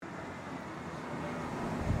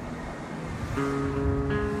Yeah.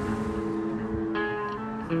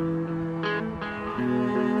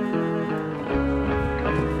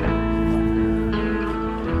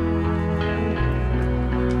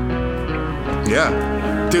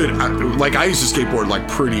 Dude, I used to skateboard like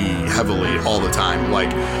pretty heavily all the time.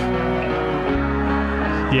 Like,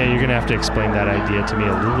 yeah, you're going to have to explain that idea to me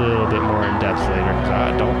a little bit more in depth later because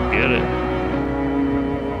I don't get it.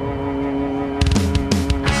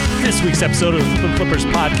 This week's episode of the Flippin' Flippers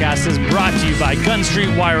podcast is brought to you by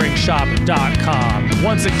GunStreetWiringShop.com.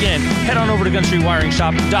 Once again, head on over to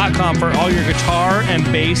GunStreetWiringShop.com for all your guitar and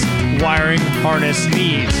bass wiring harness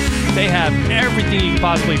needs. They have everything you can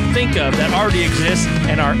possibly think of that already exists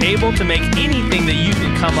and are able to make anything that you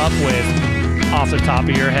can come up with off the top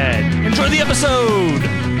of your head. Enjoy the episode!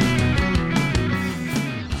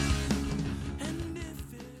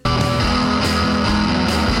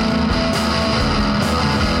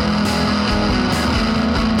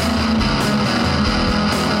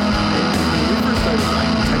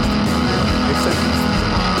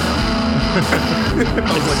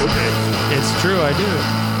 It's true, I do.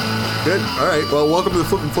 Good. All right. Well, welcome to the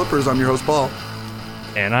Flippin' Flippers. I'm your host, Paul.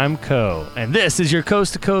 And I'm Co. And this is your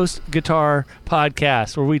Coast to Coast Guitar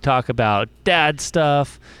Podcast, where we talk about dad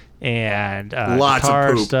stuff and lots guitar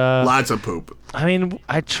of poop. stuff. Lots of poop. I mean,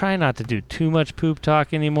 I try not to do too much poop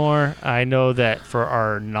talk anymore. I know that for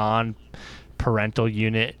our non-parental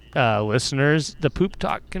unit listeners, the poop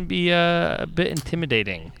talk can be a bit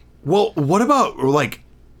intimidating. Well, what about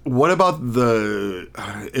the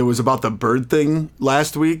it was about the bird thing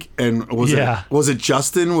last week, and was it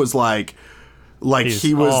Justin was like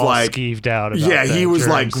he was all like skeeved out about he was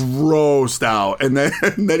germs. like grossed out, and then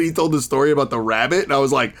he told the story about the rabbit, and I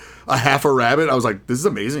was like, a half a rabbit. I was like, this is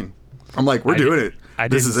amazing. I'm like, we're doing it. I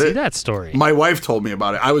this didn't is see it. that story. My wife told me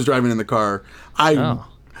about it. I was driving in the car. I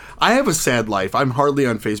have a sad life. I'm hardly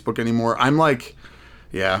on Facebook anymore. I'm like,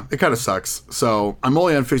 yeah, it kind of sucks. So I'm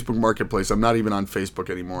only on Facebook Marketplace. I'm not even on Facebook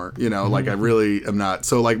anymore. You know, like I really am not.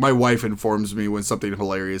 So like my wife informs me when something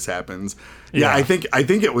hilarious happens. Yeah, I think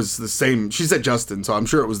it was the same. She said Justin, so I'm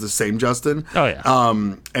sure it was the same Justin. Oh yeah.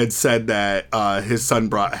 And said that his son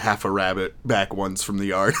brought half a rabbit back once from the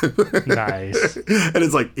yard. Nice. And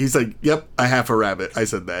it's like he's like, "Yep, a half a rabbit." I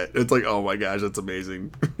said that. It's like, oh my gosh, that's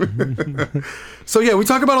amazing. So yeah, we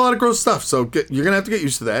talk about a lot of gross stuff. So you're gonna have to get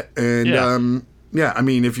used to that. And yeah, I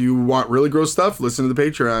mean, if you want really gross stuff, listen to the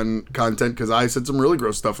Patreon content, because I said some really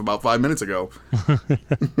gross stuff about 5 minutes ago.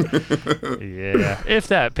 Yeah, if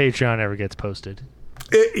that Patreon ever gets posted.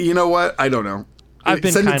 You know what? I don't know. I've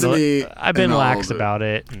been lax about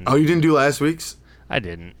it. Oh, you didn't do last week's? I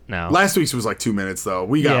didn't. No. Last week's was like 2 minutes though.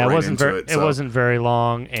 We got right into it. It wasn't very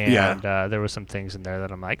long, and there was some things in there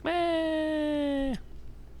that I'm like, meh.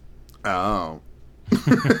 Oh,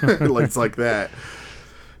 it's like that.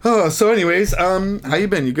 Oh, so anyways, how you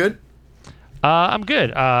been? You good? I'm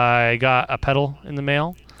good. I got a pedal in the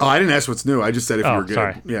mail. Oh, I didn't ask what's new. I just said if you were good.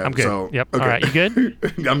 Sorry. Yeah, I'm good. So, yep. Okay. All right. You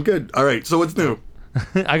good? I'm good. All right. So what's new?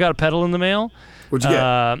 I got a pedal in the mail. What'd you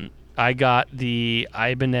get? I got the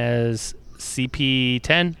Ibanez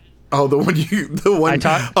CP10. Oh, the one.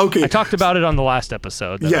 Okay. I talked about it on the last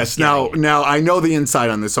episode. Yes. Now I know the inside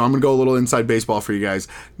on this, so I'm gonna go a little inside baseball for you guys.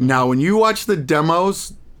 Now, when you watch the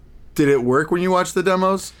demos, did it work when you watched the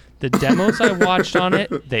demos? The demos I watched on it,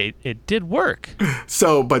 it did work.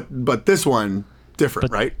 So, but this one different,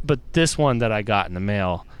 right? But this one that I got in the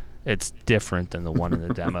mail, it's different than the one in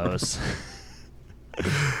the demos.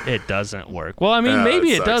 It doesn't work. Well, I mean,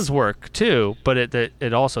 maybe it does work too, but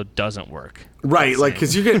it also doesn't work. Right, like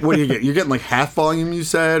because you get what do you get? You're getting like half volume, you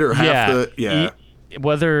said, or half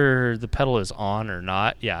whether the pedal is on or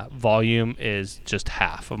not, volume is just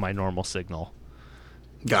half of my normal signal.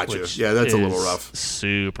 Gotcha. Yeah, that's a little rough.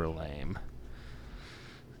 Super lame.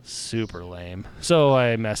 So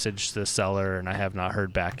I messaged the seller, and I have not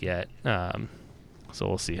heard back yet. So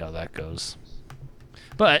we'll see how that goes.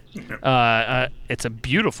 But it's a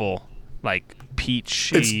beautiful, like,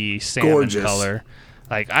 peachy salmon gorgeous color.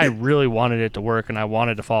 Like, I really wanted it to work, and I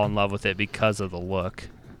wanted to fall in love with it because of the look.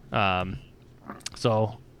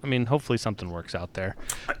 So, I mean, hopefully something works out there.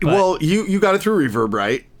 But, well, you got it through Reverb,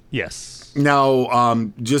 right? Yes. Now,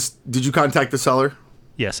 did you contact the seller?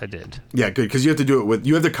 Yes, I did. Yeah, good, because you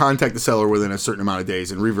have to contact the seller within a certain amount of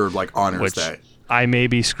days, and Reverb like honors that. I may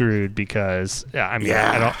be screwed because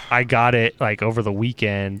I got it like over the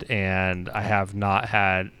weekend, and I have not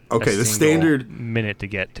had the standard minute to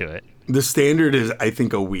get to it. The standard is, I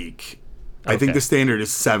think, a week. Okay. I think the standard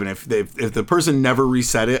is 7. If the person never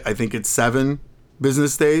reset it, I think it's 7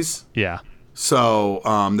 business days. Yeah. So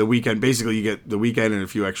the weekend, basically, you get the weekend and a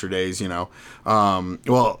few extra days. You know,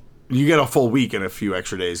 well, You get a full week and a few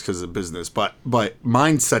extra days because of business, but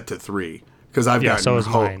mine's set to 3 because I've gotten so is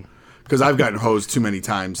mine. Because I've gotten hosed too many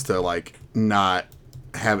times to like not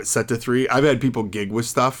have it set to 3. I've had people gig with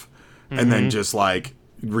stuff and then just like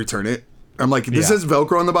return it. I'm like, this has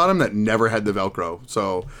Velcro on the bottom that never had the Velcro,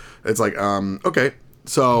 so it's like, okay,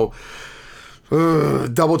 so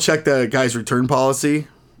double check the guy's return policy.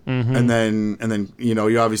 And then you know,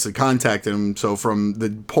 you obviously contact him. So from the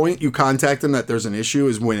point you contact him that there's an issue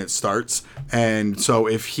is when it starts. And so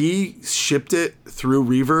if he shipped it through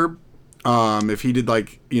Reverb, if he did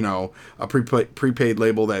like, you know, a prepaid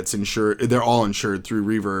label that's insured, they're all insured through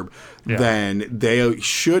Reverb, then they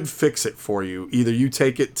should fix it for you. Either you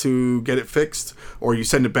take it to get it fixed or you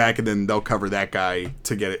send it back and then they'll cover that guy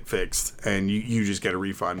to get it fixed and you just get a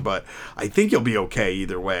refund. But I think you'll be okay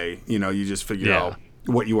either way. You know, you just figure out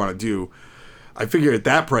what you want to do. I figure at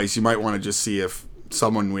that price you might want to just see if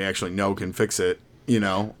someone we actually know can fix it, you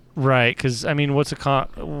know. Right, because I mean,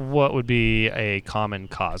 what would be a common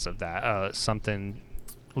cause of that? Something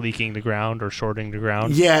leaking the ground or shorting the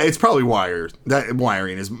ground? Yeah, it's probably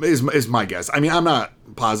wiring is my guess. I mean, I'm not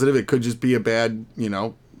positive. It could just be a bad, you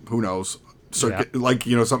know, who knows, circuit, like,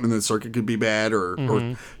 you know, something in the circuit could be bad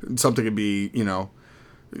or something could be, you know,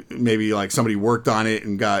 maybe like somebody worked on it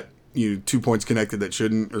and got 2 points connected that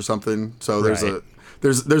shouldn't or something. So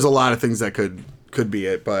there's a lot of things that could be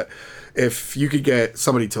it. But if you could get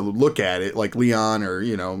somebody to look at it, like Leon or,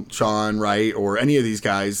 you know, Sean Wright or any of these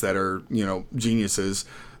guys that are, you know, geniuses,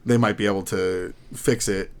 they might be able to fix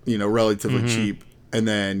it, you know, relatively cheap. And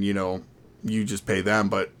then, you know, you just pay them,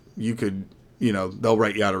 but you could, you know, they'll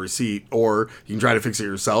write you out a receipt, or you can try to fix it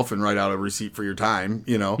yourself and write out a receipt for your time,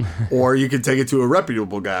 you know, or you could take it to a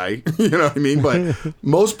reputable guy, you know what I mean? But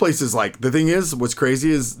most places, like, the thing is, what's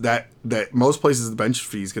crazy is that most places the bench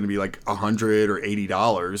fee is going to be like $100 or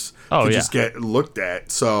 $80 to just get looked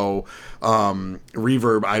at. So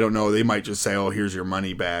Reverb, I don't know, they might just say, oh, here's your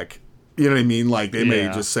money back. You know what I mean? Like, they may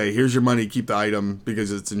just say, here's your money, keep the item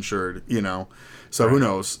because it's insured, you know? So who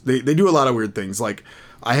knows? They do a lot of weird things. Like,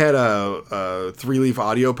 I had a 3-leaf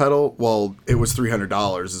audio pedal. Well, it was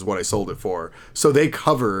 $300 is what I sold it for. So they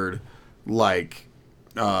covered like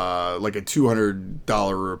a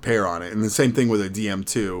 $200 repair on it. And the same thing with a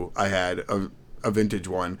DM2. I had a vintage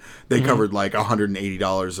one. They covered like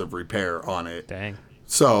 $180 of repair on it. Dang.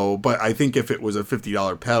 So, but I think if it was a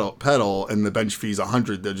 $50 pedal and the bench fee's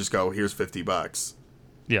 $100, they'll just go, here's $50.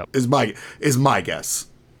 Yep. Is my guess.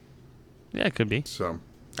 Yeah, it could be. So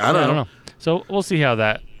I don't know. So we'll see how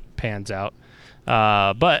that pans out.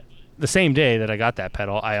 But the same day that I got that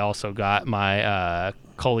pedal, I also got my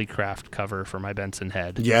Coleycraft cover for my Benson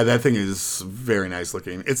head. Yeah, that thing is very nice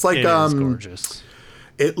looking. It's like it is gorgeous.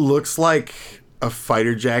 It looks like a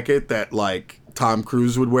fighter jacket that like Tom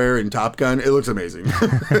Cruise would wear in Top Gun. It looks amazing.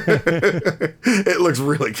 It looks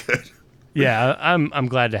really good. Yeah, I'm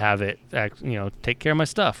glad to have it. You know, take care of my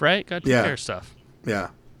stuff, right? Got to take care of stuff. Yeah,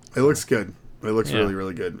 it looks good. It looks really,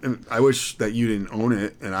 really good. And I wish that you didn't own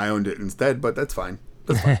it and I owned it instead, but that's fine.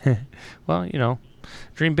 That's fine. Well, you know,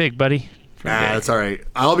 dream big, buddy. That's all right.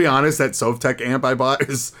 I'll be honest, that Sovtech amp I bought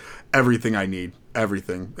is everything I need.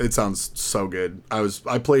 Everything. It sounds so good.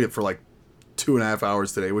 I played it for like 2.5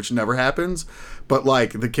 hours today, which never happens. But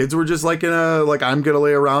like the kids were just like in a like I'm gonna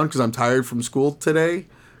lay around because I'm tired from school today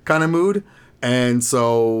kind of mood, and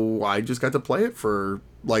so I just got to play it for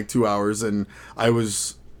like 2 hours, and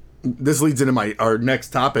this leads into our next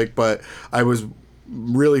topic, but I was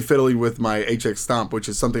really fiddling with my HX Stomp, which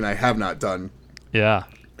is something I have not done. Yeah.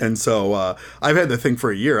 And so I've had the thing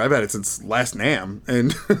for a year. I've had it since last NAMM,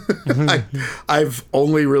 and I've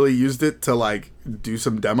only really used it to like do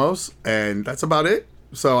some demos, and that's about it.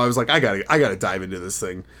 So I was like, I gotta dive into this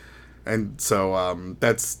thing, and so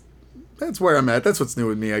that's where I'm at. That's what's new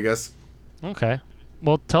with me, I guess. Okay.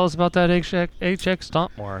 Well, tell us about that HX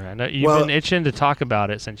Stomp more. I know you've been itching to talk about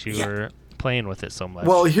it since you were playing with it so much.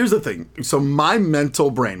 Well, here's the thing. So my mental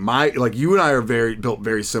brain, like you and I are built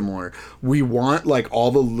very similar. We want like all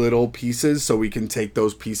the little pieces so we can take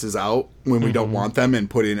those pieces out when we don't want them and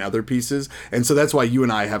put in other pieces. And so that's why you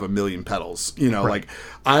and I have a million pedals. You know, like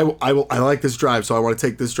I like this drive, so I want to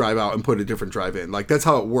take this drive out and put a different drive in. Like that's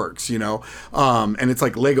how it works, you know. And it's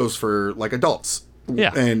like Legos for like adults.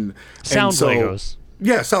 Yeah. And Legos.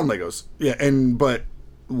 Yeah, sound Legos. Yeah, but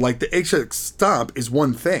like the HX Stomp is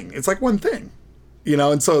one thing. It's like one thing, you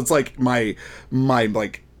know. And so it's like my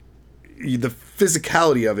like the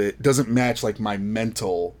physicality of it doesn't match like my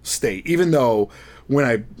mental state. Even though when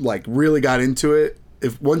I like really got into it,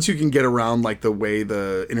 once you can get around like the way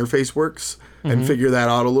the interface works and figure that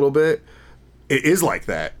out a little bit, it is like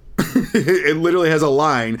that. It literally has a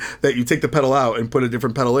line that you take the pedal out and put a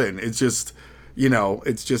different pedal in. It's just,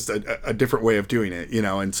 it's just a different way of doing it,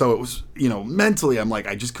 and so it was, mentally I'm like,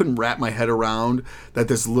 I just couldn't wrap my head around that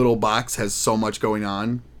this little box has so much going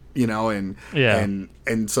on,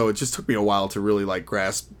 and so it just took me a while to really like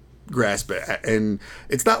grasp it. And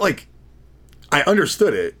it's not like I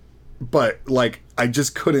understood it, but like I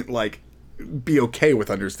just couldn't like be okay with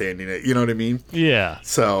understanding it, you know what I mean? Yeah.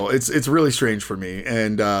 So it's really strange for me.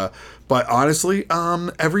 And but honestly,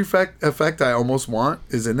 every effect I almost want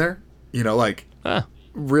is in there.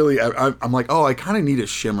 Really, I'm like, oh, I kind of need a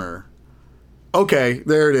shimmer. Okay,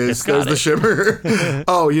 there it is. There's the shimmer.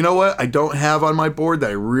 Oh, you know what? I don't have on my board that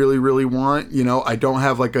I really, really want. I don't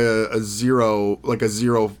have like a zero, what is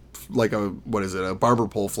it? A barber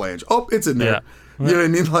pole flange. Oh, it's in there. Yeah. You know what I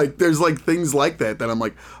mean? Like, there's like things like that I'm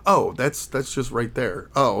like, oh, that's just right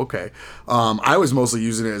there. Oh, okay. I was mostly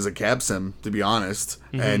using it as a cab sim, to be honest.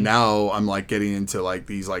 Mm-hmm. And now I'm like getting into like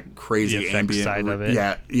these like crazy ambient side of it.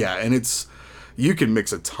 Yeah. And you can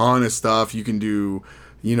mix a ton of stuff. You can do,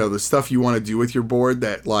 the stuff you want to do with your board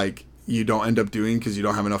that like you don't end up doing because you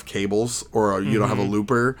don't have enough cables or you don't have a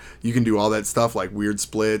looper. You can do all that stuff like weird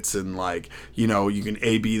splits and like, you can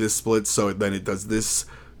A/B the splits so then it does this.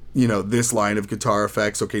 This line of guitar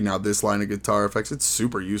effects. Okay, now this line of guitar effects. It's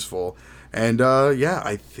super useful. And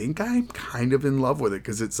I think I'm kind of in love with it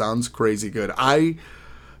because it sounds crazy good. I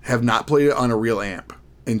have not played it on a real amp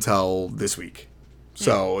until this week.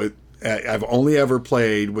 So I've only ever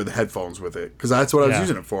played with headphones with it because that's what I was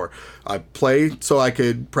using it for. I play so I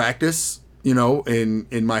could practice,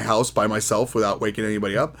 in my house by myself without waking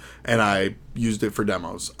anybody up. And I used it for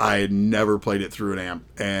demos. I had never played it through an amp.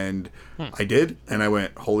 And I did. And I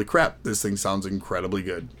went, holy crap, this thing sounds incredibly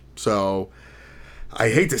good. So I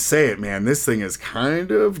hate to say it, man. This thing is kind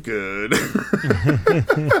of good.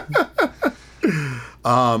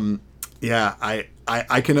 I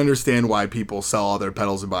can understand why people sell all their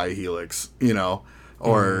pedals and buy a Helix,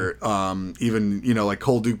 or even, like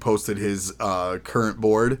Cole Duke posted his current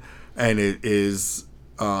board, and it is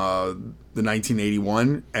the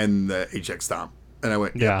 1981 and the HX Stomp. And I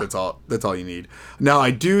went, yeah, that's all you need. Now,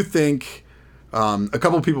 I do think a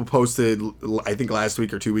couple of people posted, I think last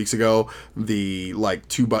week or 2 weeks ago, the like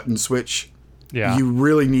 2-button switch. Yeah. You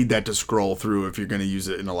really need that to scroll through if you're going to use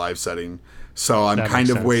it in a live setting. So I'm kind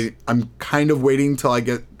of waiting till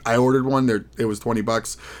I ordered one there. It was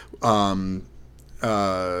 $20.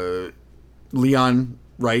 Leon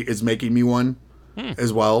Wright is making me one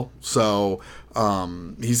as well. So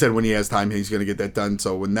he said when he has time, he's going to get that done.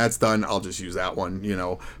 So when that's done, I'll just use that one,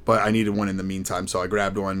 but I needed one in the meantime. So I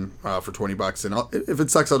grabbed one for $20 and if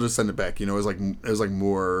it sucks, I'll just send it back. It was like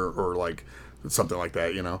Moore or like something like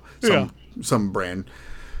that, some brand.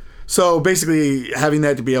 So basically, having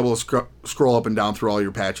that to be able to scroll up and down through all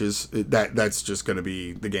your patches, that's just going to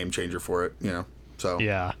be the game changer for it, So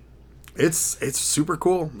yeah, it's super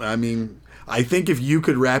cool. I mean, I think if you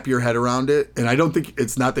could wrap your head around it, and I don't think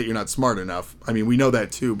it's not that you're not smart enough. I mean, we know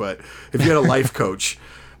that too. But if you had a life coach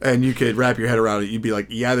and you could wrap your head around it, you'd be like,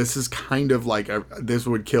 yeah, this is kind of like this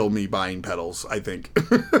would kill me buying pedals, I think.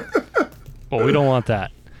 Well, we don't want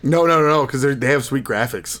that. No, because they have sweet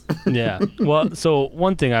graphics. Yeah. Well, so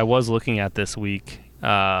one thing I was looking at this week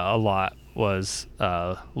a lot was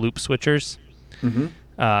loop switchers. Mm-hmm.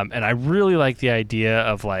 And I really like the idea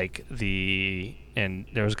of like and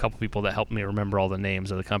there was a couple people that helped me remember all the names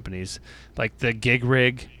of the companies, like the Gig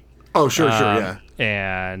Rig. Oh, sure, yeah.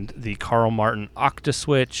 And the Carl Martin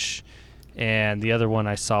OctaSwitch, and the other one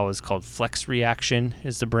I saw was called Flex Reaction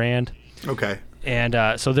is the brand. Okay.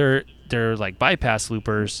 And so they're like bypass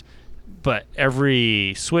loopers, but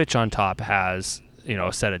every switch on top has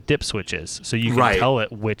a set of dip switches, so you can tell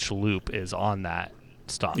it which loop is on that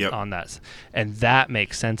stop. Yep. On that, and that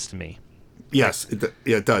makes sense to me. Yes,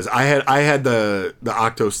 it does. I had the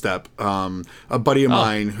OctoStep. A buddy of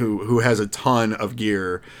mine who has a ton of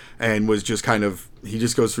gear and was just kind of, he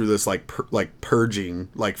just goes through this like purging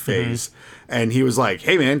like phase, and he was like,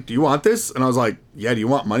 "Hey man, do you want this?" And I was like, "Yeah, do you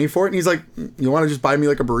want money for it?" And he's like, "You want to just buy me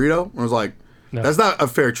like a burrito?" And I was like, "No. That's not a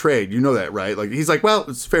fair trade. You know that, right?" Like he's like, "Well,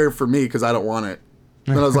 it's fair for me because I don't want it."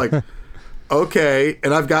 And I was like, "Okay."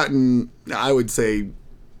 And I've gotten, I would say,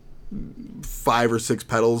 5 or 6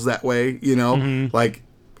 pedals that way, like,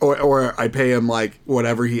 or I pay him like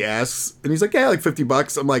whatever he asks, and he's like, yeah, like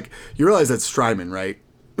 $50. I'm like, you realize that's Strymon, right?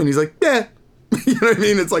 And he's like, yeah. You know what I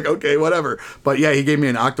mean? It's like, okay, whatever. But yeah, he gave me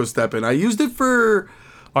an OctoStep, and I used it for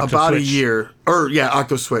about a year. Or yeah,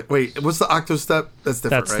 OctoSwitch. Wait, what's the OctoStep? That's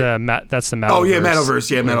different, right? That's the Metaverse. Oh yeah, Metaverse.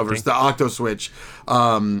 Yeah, Metaverse. The OctoSwitch.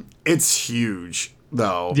 It's huge.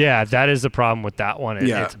 though. Yeah, that is the problem with that one.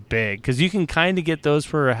 Yeah. It's big because you can kind of get those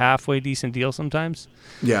for a halfway decent deal sometimes.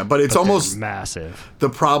 Yeah, but it's almost massive. The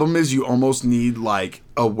problem is you almost need like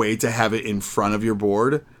a way to have it in front of your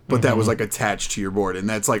board, but that was like attached to your board, and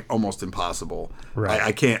that's like almost impossible. Right.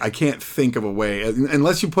 I can't think of a way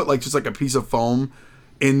unless you put like just like a piece of foam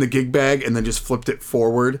in the gig bag and then just flipped it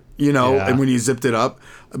forward, Yeah. and when you zipped it up.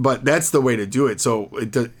 But that's the way to do it. So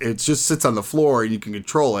it just sits on the floor and you can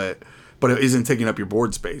control it, but it isn't taking up your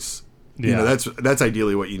board space. Yeah. That's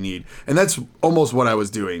ideally what you need, and that's almost what I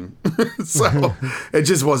was doing. So it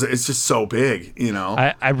just wasn't. It's just so big,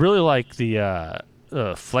 I really like the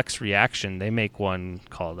Flex Reaction. They make one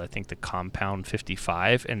called, I think, the Compound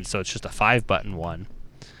 55, and so it's just a 5-button one.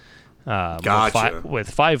 Gotcha.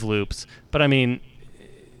 With 5 loops, but I mean,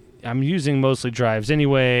 I'm using mostly drives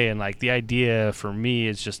anyway, and like the idea for me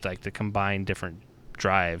is just like to combine different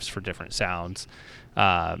drives for different sounds.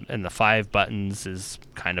 And the 5 buttons is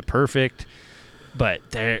kind of perfect, but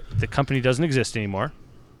the company doesn't exist anymore.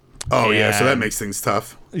 Oh, yeah, so that makes things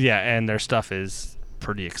tough. Yeah, and their stuff is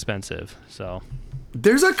pretty expensive. So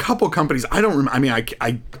there's a couple companies I don't remember. I mean,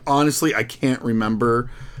 I honestly I can't remember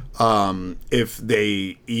if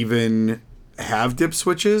they even have dip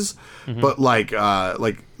switches, but like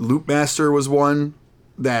Loopmaster was one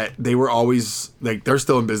that they were always like, they're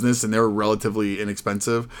still in business and they were relatively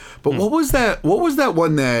inexpensive. But what was that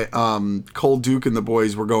one that Cole Duke and the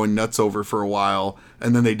boys were going nuts over for a while,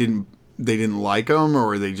 and then they didn't like them,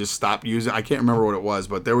 or they just stopped using? I can't remember what it was,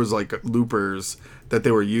 but there was like loopers that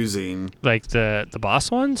they were using. Like the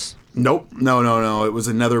Boss ones? Nope. No. It was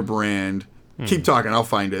another brand. Keep talking. I'll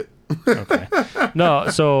find it. Okay. No,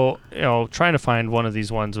 so, trying to find one of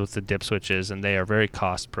these ones with the dip switches, and they are very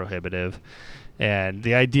cost prohibitive. And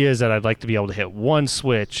the idea is that I'd like to be able to hit one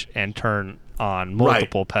switch and turn on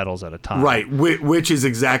multiple pedals at a time. Right, which is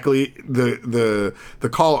exactly the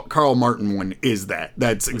Carl Martin one is that.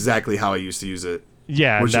 That's exactly how I used to use it.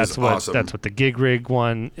 Yeah, which that's is what awesome. that's what the Gig Rig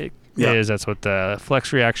one is. That's what the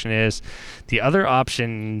Flex Reaction is. The other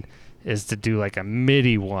option is to do like a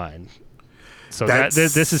MIDI one. So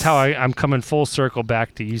this is how I'm coming full circle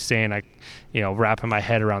back to you saying wrapping my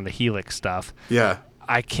head around the Helix stuff. Yeah.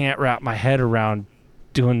 I can't wrap my head around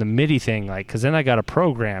doing the MIDI thing, because then I got to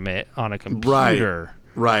program it on a computer.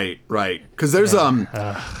 Right. Because there's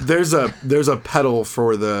a pedal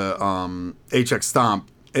for the HX Stomp.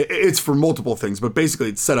 It's for multiple things, but basically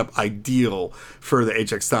it's set up ideal for the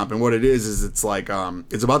HX Stomp. And what it is it's like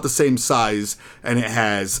it's about the same size, and it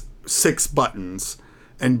has 6 buttons.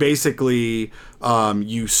 And basically,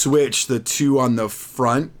 you switch the 2 on the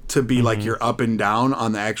front to be like your up and down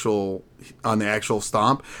on the actual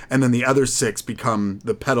stomp, and then the other 6 become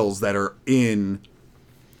the pedals that are in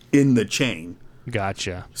the chain.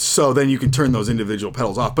 Gotcha. So then you can turn those individual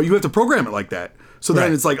pedals off, but you have to program it like that. So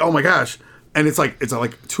then it's like, oh my gosh, and it's like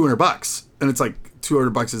 $200, and it's like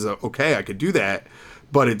 $200 is okay, I could do that,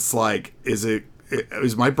 but it's like, is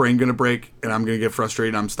my brain gonna break and I'm gonna get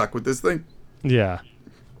frustrated and I'm stuck with this thing? Yeah.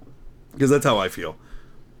 Because that's how I feel.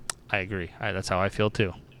 I agree. That's how I feel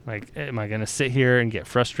too. Like, am I going to sit here and get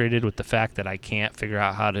frustrated with the fact that I can't figure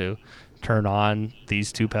out how to turn on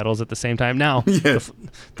these 2 pedals at the same time? Now,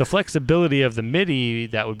 the flexibility of the MIDI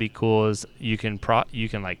that would be cool is you can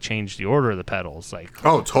like change the order of the pedals. Like,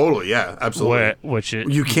 oh, totally, yeah, absolutely. Which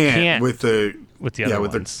you can't with the other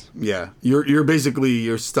ones. You're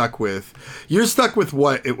basically stuck with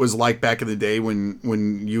what it was like back in the day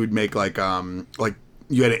when you would make like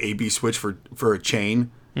you had an A/B switch for a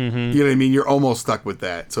chain. Mm-hmm. You know what I mean? You're almost stuck with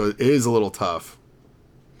that, so it is a little tough.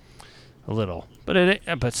 A little,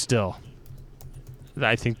 but still,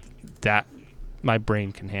 I think that my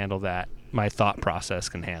brain can handle that. My thought process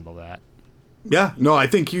can handle that. Yeah, no, I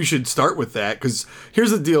think you should start with that, because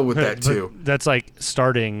here's the deal with that too. That's like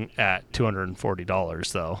starting at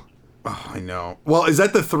 $240 though. Oh, I know. Well, is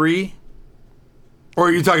that the 3? Or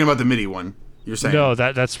are you talking about the MIDI one? You're saying no.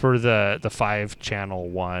 That's for the 5-channel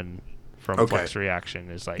one from Flex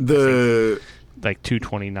Reaction is like $229,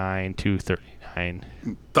 $239.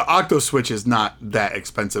 The Octo Switch is not that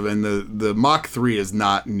expensive, and the Mach 3 is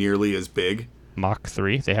not nearly as big. Mach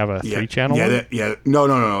 3? They have a 3-channel one?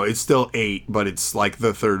 No. It's still 8, but it's like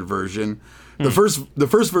the 3rd version. The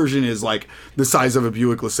first version is like the size of a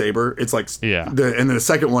Buick LeSabre. It's like and then the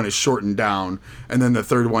second one is shortened down, and then the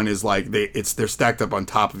third one is like they're stacked up on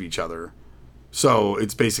top of each other. So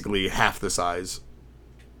it's basically half the size.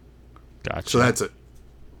 Gotcha. So that's it.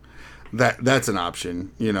 That's an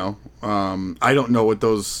option, I don't know what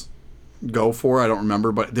those go for. I don't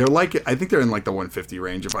remember, but they're like, I think they're in like the 150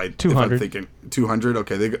 range. If I'm thinking 200,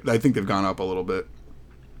 okay, I think they've gone up a little bit.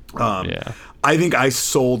 I think I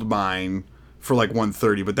sold mine for like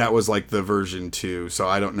 130, but that was like the version 2. So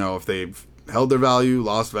I don't know if they've held their value,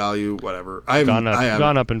 lost value, whatever. I haven't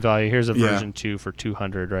gone up in value. Here's a version 2 for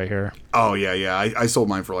 200 right here. Oh yeah. I sold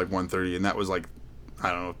mine for like 130, and that was like,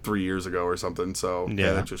 I don't know, 3 years ago or something. So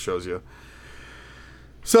yeah, that just shows you.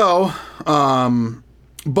 So,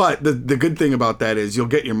 but the good thing about that is you'll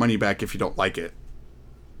get your money back if you don't like it.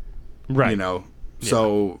 Right. You know.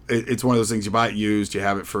 So it's one of those things, you buy it used, you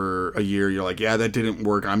have it for a year, you're like, yeah, that didn't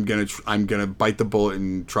work. I'm gonna bite the bullet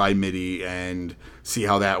and try MIDI and see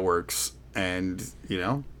how that works, and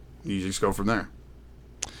you just go from there.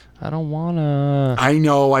 I don't wanna. I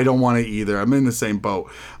know I don't want to either. I'm in the same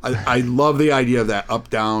boat. I love the idea of that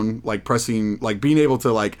up down, like pressing, like being able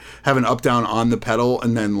to like have an up down on the pedal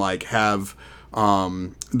and then like have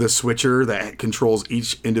the switcher that controls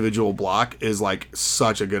each individual block is like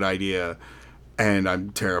such a good idea. And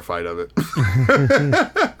I'm terrified of it.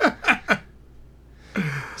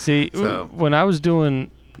 See, when I was doing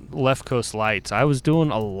Left Coast Lights, I was doing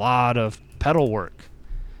a lot of pedal work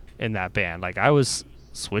in that band. Like, I was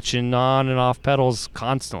switching on and off pedals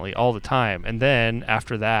constantly, all the time. And then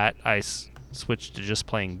after that, I switched to just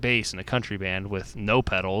playing bass in a country band with no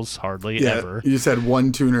pedals, hardly ever. You just had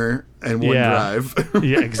one tuner and one drive.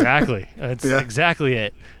 Yeah, exactly. That's exactly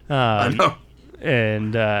it. I know.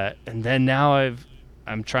 And then now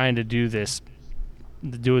I'm trying to do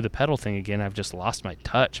the pedal thing again. I've just lost my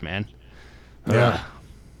touch, man. Yeah.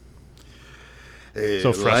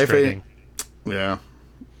 So frustrating. Yeah.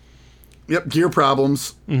 Yep. Gear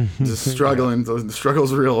problems. Just struggling. The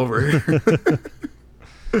struggle's real over here.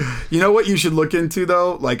 You know what you should look into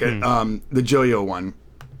though? Like the Joyo one.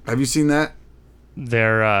 Have you seen that?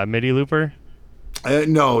 Their MIDI looper?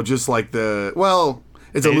 No, just like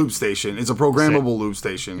it's a loop station. It's a programmable loop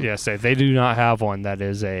station. Yeah, they do not have one that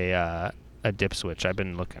is a dip switch. I've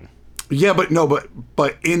been looking. Yeah, but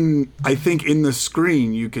I think in the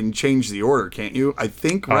screen you can change the order, can't you? I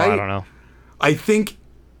think, right? I don't know. I think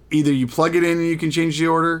either you plug it in and you can change the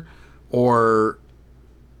order, or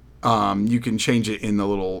you can change it in the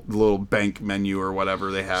little bank menu or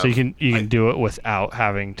whatever they have. So you can do it without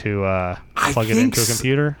having to plug it into a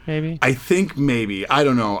computer, maybe? I think maybe. I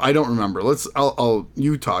don't know. I don't remember.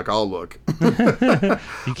 You talk, I'll look. You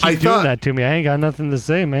keep doing that to me. I ain't got nothing to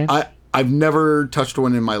say, man. I've never touched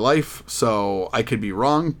one in my life, so I could be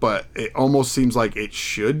wrong, but it almost seems like it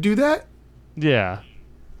should do that. Yeah.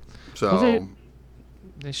 So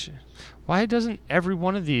they should. Why doesn't every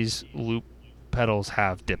one of these loop pedals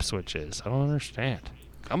have dip switches? I don't understand.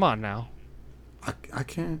 Come on now. I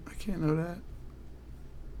can't know that.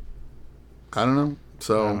 I don't know.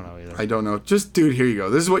 So I don't know either. I don't know. Just dude, here you go.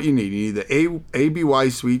 This is what you need. You need the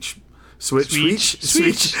ABY switch. This switch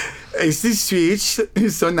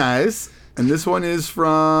is so nice. And this one is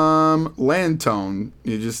from Lantone.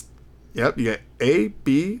 You get A,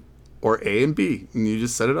 B, or A and B, and you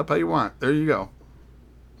just set it up how you want. There you go.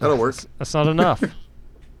 That'll work. That's not enough.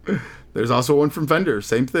 There's also one from Fender.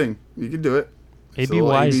 Same thing. You can do it.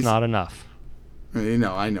 ABY is not enough.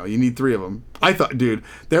 I know. You need 3 of them. I thought, dude,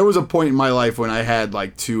 there was a point in my life when I had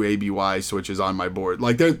like 2 ABY switches on my board.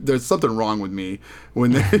 Like there's something wrong with me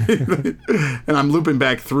when and I'm looping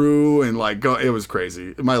back through and like it was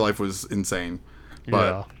crazy. My life was insane.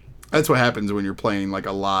 But that's what happens when you're playing like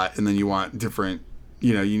a lot and then you want different,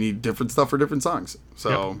 you need different stuff for different songs.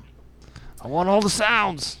 So I want all the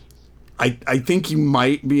sounds. I think you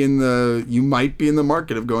might be in the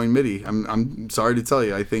market of going MIDI. I'm sorry to tell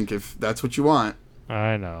you. I think if that's what you want.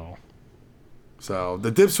 I know. So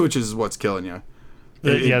the dip switches is what's killing you.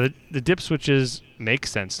 The dip switches make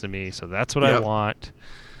sense to me, so that's what I want.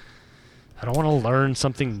 I don't want to learn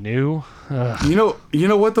something new. Ugh. You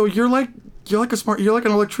know what though? You're like an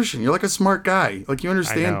electrician. You're like a smart guy. Like you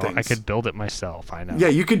understand things. I could build it myself. I know. Yeah,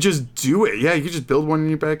 you could just do it. Yeah, you could just build one in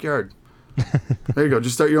your backyard. There you go.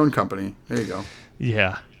 Just start your own company. There you go.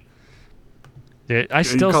 Yeah. I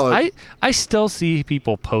still see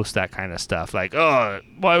people post that kind of stuff. Like, oh,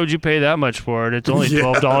 why would you pay that much for it? It's only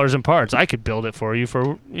 $12 in parts. I could build it for you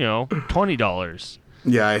for $20.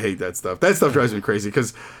 Yeah, I hate that stuff. That stuff drives me crazy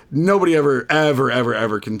because nobody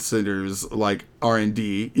ever considers like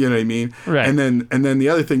R&D. You know what I mean? Right. And then the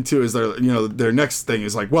other thing too is their next thing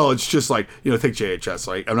is like, well, it's just like take JHS.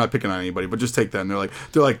 Like I'm not picking on anybody, but just take them. They're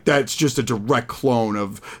like that's just a direct clone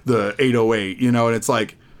of the 808. And it's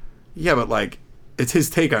like, yeah, but like it's his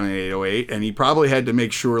take on an 808, and he probably had to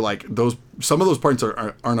make sure like some of those parts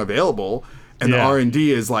aren't available, and the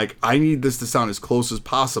R&D is like, I need this to sound as close as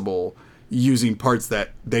possible using parts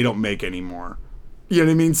that they don't make anymore. You know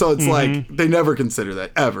what I mean? So it's like they never consider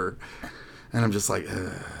that ever, and I'm just like,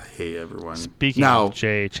 I hate everyone. Speaking of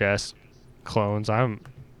JHS clones, I'm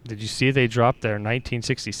Did you see they dropped their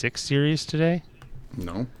 1966 series today?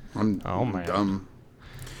 No, I'm man. dumb.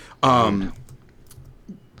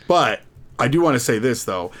 But I do want to say this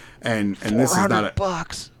though, and this is not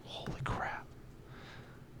 $400. Holy crap!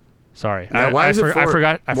 Sorry, Yeah, why is it I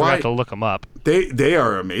forgot why- to look them up. They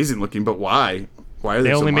are amazing looking, but why? Why are they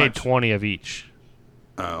They so only made much? 20 of each,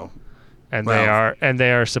 Oh, and Well-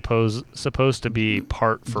 they are supposed to be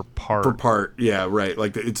part for part. per part. Yeah, right.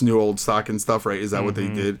 Like it's new old stock and stuff, right? Is that what they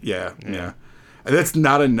did? Yeah. And that's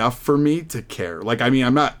not enough for me to care. Like, I mean,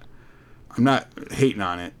 I'm not hating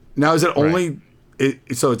on it. Now, is it only?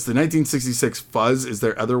 So it's the 1966 Fuzz. Is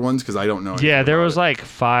there other ones? Because I don't know. Yeah, there was it. like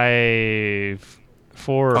 4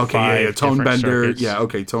 or 5. Yeah, Tone different Bender. circuits. Yeah,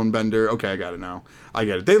 okay, Tone Bender. Okay, I got it now. I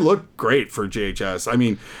get it. They look great for JHS. I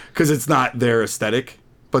mean, because it's not their aesthetic,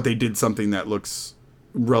 but they did something that looks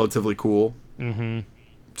relatively cool. Mm-hmm.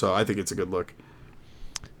 So I think it's a good look.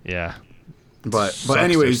 Yeah. But Sucks they're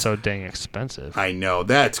anyways, so dang expensive. I know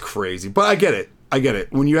that's crazy, but I get it.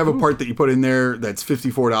 When you have a part that you put in there that's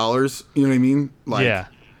 $54, you know what I mean? Like, Yeah.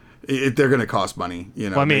 They're going to cost money.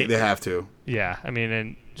 You know, Well, I mean- they have to. Yeah, I mean,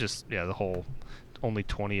 and just the whole only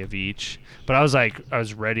 20 of each. But I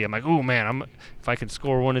was ready. I'm like, oh man, if I can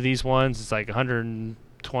score one of these ones, it's like $120,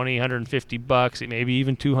 $150, maybe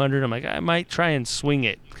even $200. I'm like, I might try and swing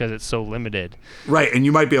it because it's so limited. Right, and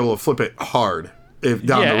you might be able to flip it hard if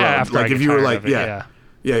down the road. After I Like get if you were tired like, of it,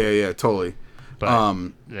 yeah, totally.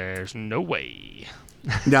 But there's no way.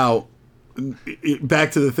 Now,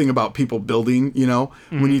 back to the thing about people building, you know,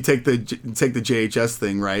 Mm-hmm. when you take the JHS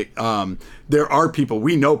thing, right? There are people,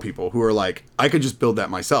 we know people who are like, I could just build that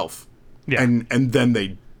myself. Yeah. And then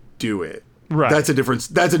they do it. Right. That's a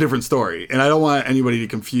different story. And I don't want anybody to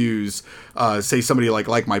confuse, say somebody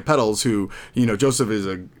like My Pedals, who, you know, Joseph is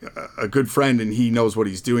a good friend and he knows what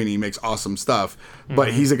he's doing. He makes awesome stuff.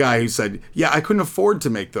 But he's a guy who said, yeah, I couldn't afford to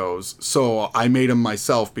make those. So I made them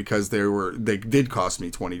myself because they did cost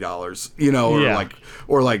me $20, you know,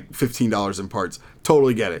 or like $15 in parts.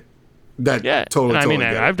 Totally get it. Totally I mean,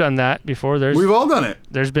 get it. I've done that before. We've all done it.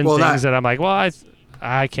 There's been things that I'm like, well,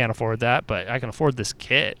 I can't afford that, but I can afford this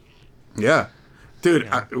kit. Yeah. Dude,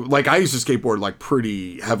 I used to skateboard like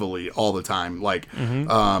pretty heavily all the time. Like,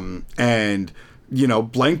 and you know,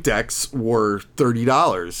 blank decks were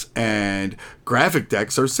 $30 and graphic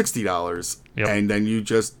decks are $60. Yep. And then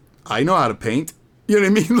I know how to paint. You know what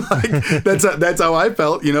I mean? Like that's how I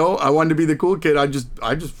felt, you know. I wanted to be the cool kid. I just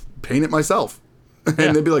paint it myself.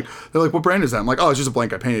 And they're like, what brand is that? I'm like, oh, it's just a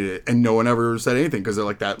blank. I painted it. And no one ever said anything because they're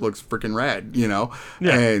like, that looks freaking rad, you know?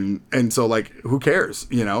 Yeah. And so, like, who cares,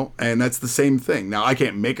 you know? And that's the same thing. Now, I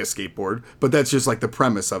can't make a skateboard, but that's just like the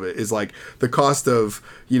premise of it is like the cost of,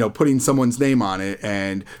 you know, putting someone's name on it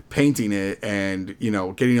and painting it and, you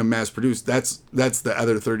know, getting them mass produced. That's the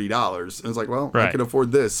other $30. And it's like, well, I can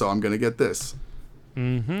afford this, so I'm going to get this.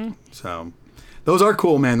 Mm-hmm. So those are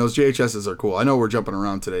cool, man. Those JHSs are cool. I know we're jumping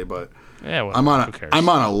around today, but... Yeah, well, I'm who cares? on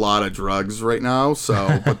a lot of drugs right now,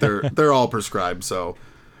 so but they're all prescribed. So,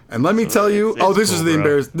 and let me tell you, this is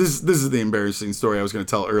the embarrassing story I was going to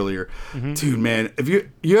tell earlier, dude. Man, have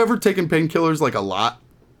you ever taken painkillers like a lot,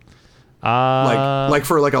 like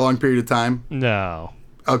for like a long period of time? No.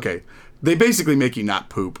 Okay, they basically make you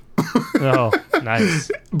not poop. Oh,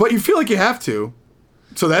 nice. But you feel like you have to.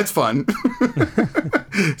 So that's fun.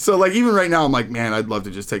 So like even right now I'm like, man, I'd love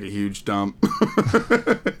to just take a huge dump.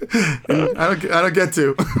 And I don't get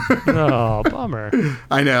to. Oh, bummer.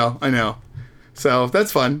 I know. So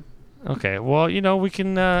that's fun. Okay, well, you know, we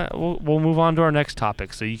can we'll move on to our next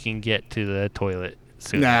topic so you can get to the toilet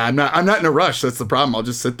soon. Nah, I'm not in a rush. That's the problem. I'll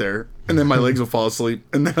just sit there and then my legs will fall asleep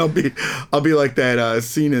and then I'll be like that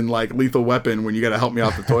scene in like Lethal Weapon when you got to help me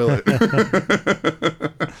off the toilet.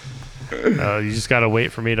 You just gotta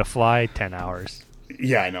wait for me to fly 10 hours.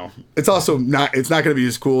 Yeah, I know. It's also not going to be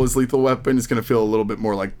as cool as Lethal Weapon. It's going to feel a little bit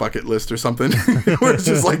more like Bucket List or something, where it's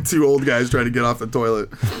just like two old guys trying to get off the toilet.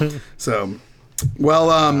 So, well,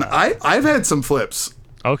 I've had some flips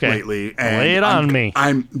lately. And lay it on me.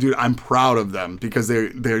 I'm proud of them because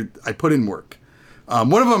I put in work.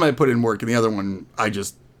 One of them I put in work, and the other one I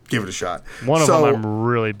just give it a shot. One of them I'm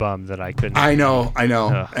really bummed that I couldn't. I know,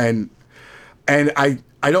 and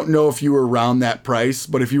I don't know if you were around that price,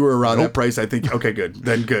 but if you were around that price, I think, okay, good.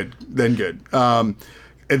 Then good. And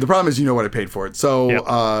the problem is, you know what I paid for it. So,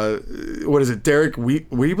 what is it? Derek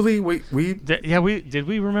Weebly? Did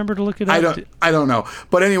we remember to look it up? I don't know.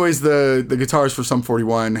 But anyways, the guitars for Sum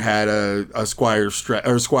 41 had a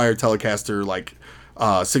Squier Telecaster, like,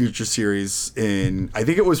 signature series in, I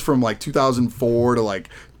think it was from like 2004 to like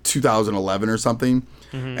 2011 or something.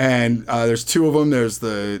 And there's two of them. There's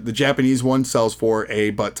the Japanese one sells for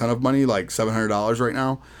a butt ton of money, like $700 right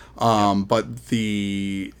now. But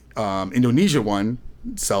the Indonesia one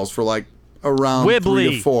sells for like around Wibbly.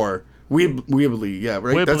 3 to 4. Wibbly, yeah,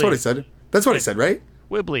 right. Wibbly. That's what I said. That's what I said, right?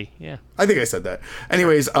 Wibbly, yeah. I think I said that.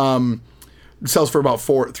 Anyways, it sells for about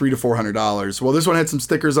 $300 to $400. Well, this one had some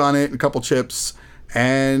stickers on it and a couple chips,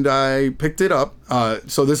 and I picked it up.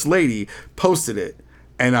 So this lady posted it,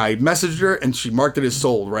 and I messaged her, and she marked it as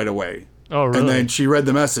sold right away. Oh, really? And then she read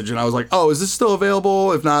the message, and I was like, "Oh, is this still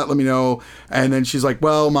available? If not, let me know." And then she's like,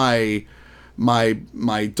 "Well, my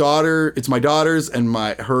daughter, it's my daughter's, and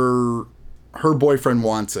her boyfriend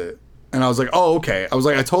wants it." And I was like, "Oh, okay." I was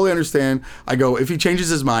like, "I totally understand." I go, "If he changes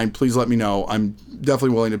his mind, please let me know. I'm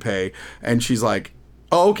definitely willing to pay." And she's like,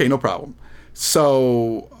 "Oh, okay, no problem."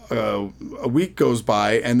 So a week goes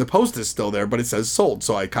by, and the post is still there, but it says sold.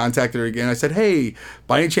 So I contacted her again. I said, "Hey,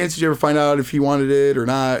 by any chance did you ever find out if he wanted it or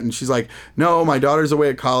not?" And she's like, "No, my daughter's away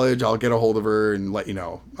at college. I'll get a hold of her and let you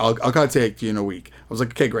know. I'll contact you in a week." I was like,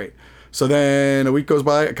 "Okay, great." So then a week goes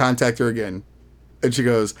by. I contact her again. And she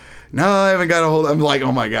goes, "No, I haven't got a hold." I'm like,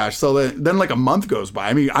 "Oh my gosh!" So then like a month goes by.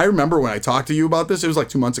 I mean, I remember when I talked to you about this. It was like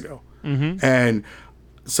 2 months ago. Mm-hmm. And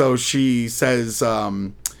so she says,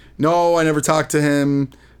 "No, I never talked to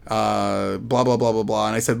him. Blah blah blah blah blah."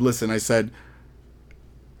 And I said, "Listen," I said,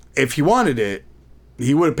 "if he wanted it,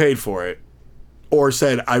 he would have paid for it, or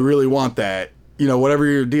said, 'I really want that.' You know, whatever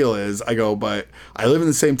your deal is." I go, "But I live in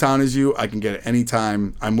the same town as you. I can get it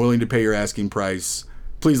anytime. I'm willing to pay your asking price.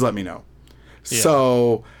 Please let me know." Yeah.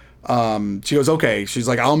 So she goes, "Okay." She's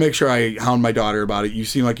like, "I'll make sure I hound my daughter about it. You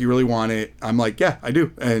seem like you really want it." I'm like, "Yeah, I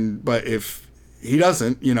do." But if he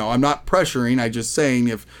doesn't, you know, I'm not pressuring. I just saying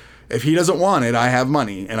if he doesn't want it, I have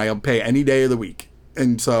money and I'll pay any day of the week.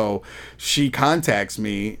 And so she contacts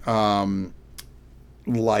me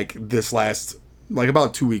like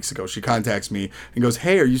about 2 weeks ago. She contacts me and goes,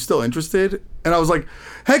 "Hey, are you still interested?" And I was like,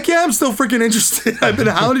 "Heck yeah, I'm still freaking interested. I've been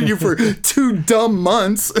hounding you for 2 dumb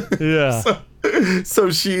months." Yeah.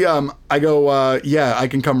 So she, I go, "Yeah, I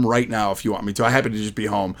can come right now if you want me to. I happen to just be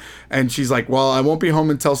home." And she's like, "Well, I won't be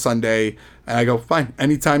home until Sunday." And I go, "Fine,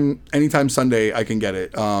 anytime Sunday I can get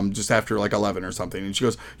it, just after like 11 or something." And she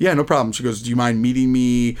goes, "Yeah, no problem." She goes, "Do you mind meeting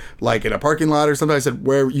me like in a parking lot or something?" I said,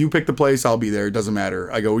 "Where you pick the place, I'll be there. It doesn't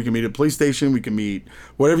matter." I go, "We can meet at a police station. We can meet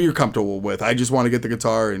whatever you're comfortable with. I just want to get the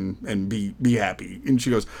guitar and be happy." And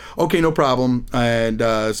she goes, "Okay, no problem." And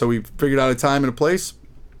so we figured out a time and a place.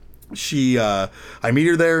 I meet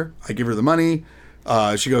her there. I give her the money.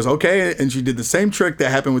 She goes, "Okay." And she did the same trick that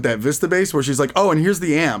happened with that Vista bass where she's like, "Oh, and here's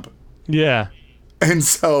the amp." Yeah. And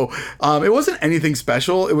so it wasn't anything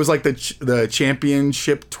special. It was like the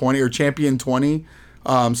Championship 20 or Champion 20.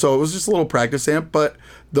 So it was just a little practice amp, but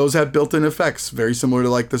those have built-in effects, very similar to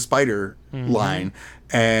like the Spider line.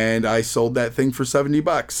 And I sold that thing for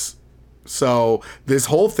 $70. So this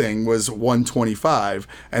whole thing was $125,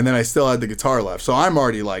 and then I still had the guitar left. So I'm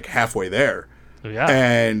already like halfway there. Yeah.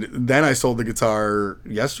 And then I sold the guitar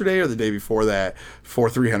yesterday or the day before that for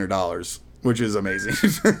 $300, which is amazing.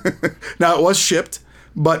 Now it was shipped,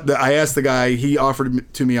 but I asked the guy, he offered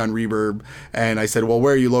it to me on Reverb, and I said, "Well,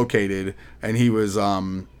 where are you located?" And he was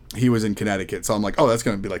in Connecticut. So I'm like, "Oh, that's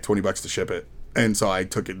going to be like $20 to ship it." And so I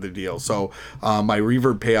took the deal. So my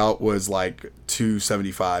Reverb payout was like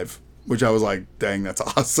 $275, which I was like, "Dang, that's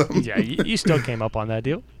awesome." Yeah, you still came up on that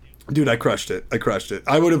deal. Dude, I crushed it.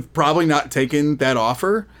 I would have probably not taken that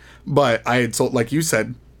offer, but I had sold, like you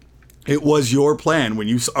said, it was your plan when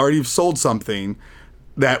you already sold something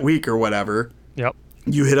that week or whatever. Yep.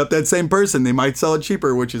 You hit up that same person, they might sell it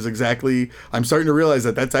cheaper, which is exactly, I'm starting to realize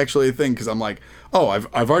that that's actually a thing, because I'm like, oh,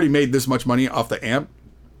 I've already made this much money off the amp,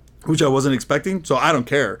 which I wasn't expecting, so I don't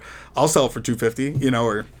care. I'll sell it for $250,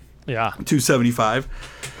 or $275.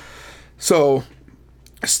 So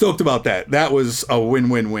stoked about that. That was a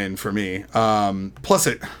win-win-win for me. Plus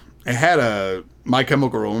it had a My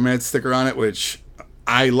Chemical Romance sticker on it, which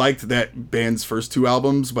I liked that band's first 2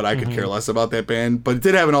 albums, but I could care less about that band. But it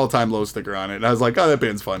did have an all-time low sticker on it, and I was like, "Oh, that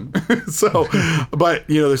band's fun." So, but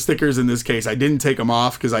the stickers in this case, I didn't take them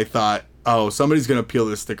off because I thought, oh, somebody's going to peel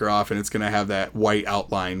this sticker off and it's going to have that white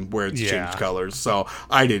outline where it's changed colors. So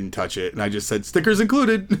I didn't touch it, and I just said stickers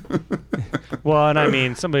included. Well, and I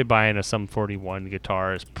mean, somebody buying a Sum 41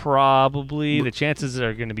 guitar is probably, the chances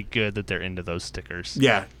are going to be good that they're into those stickers.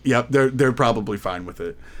 Yeah, yep, they're probably fine with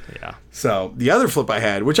it. Yeah. So the other flip I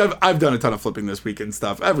had, which I've done a ton of flipping this week and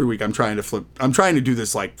stuff. Every week I'm trying to flip. I'm trying to do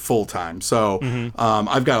this like full time. So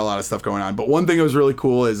I've got a lot of stuff going on. But one thing that was really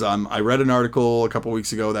cool is I read an article a couple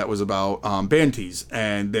weeks ago that was about band tees,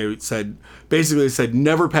 and they said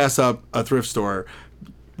never pass up a thrift store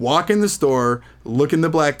walk in the store, look in the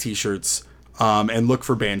black T-shirts, and look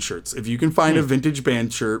for band shirts. If you can find a vintage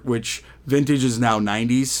band shirt, which vintage is now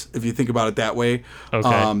 90s, if you think about it that way.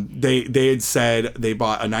 Okay. They had said they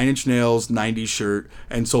bought a Nine Inch Nails 90s shirt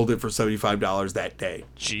and sold it for $75 that day.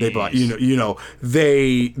 Jeez. They bought,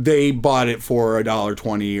 they bought it for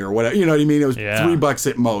 $1.20 or whatever. You know what I mean? It was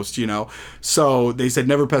 $3 at most. So they said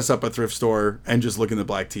never pass up a thrift store and just look in the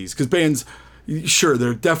black tees, because bands, sure,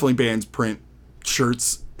 there are definitely bands print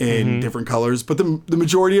shirts in different colors, but the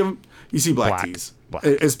majority of them, you see black tees. Black.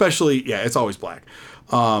 Especially, it's always black.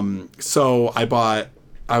 So I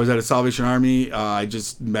was at a Salvation Army. I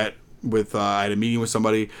just met with, I had a meeting with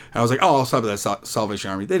somebody, and I was like, I'll stop at that Salvation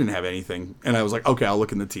Army. They didn't have anything. And I was like, okay, I'll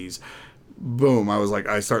look in the tees. Boom.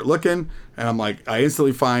 I start looking, and I'm like, I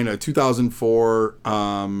instantly find a 2004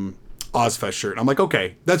 Ozfest shirt. I'm like,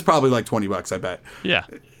 okay, that's probably like $20, I bet. Yeah.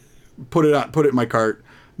 Put it in my cart.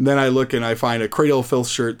 And then I look and I find a Cradle of Filth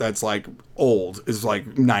shirt that's like old, is like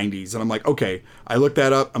 90s. And I'm like, okay. I look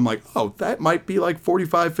that up. I'm like, oh, that might be like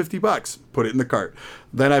 $45, $50. Put it in the cart.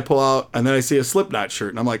 Then I pull out, and then I see a Slipknot shirt.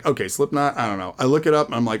 And I'm like, okay, Slipknot, I don't know. I look it up,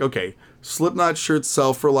 and I'm like, okay, Slipknot shirts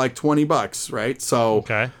sell for like $20, right? So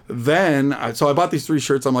then, I bought these 3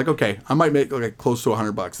 shirts. I'm like, okay, I might make like close to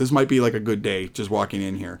 $100. This might be like a good day just walking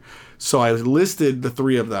in here. So I listed the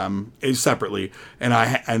 3 of them separately,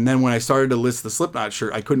 and then when I started to list the Slipknot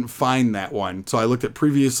shirt, I couldn't find that one. So I looked at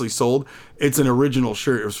previously sold. It's an original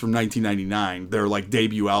shirt. It was from 1999. Their like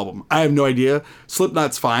debut album. I have no idea.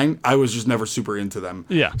 Slipknot's fine. I was just never super into them.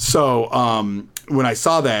 Yeah. So when I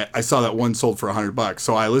saw that one sold for $100.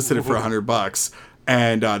 So I listed it for $100,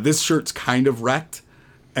 and this shirt's kind of wrecked.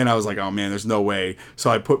 And I was like, oh man, there's no way. So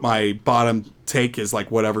I put my bottom take as like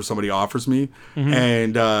whatever somebody offers me.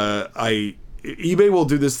 And eBay will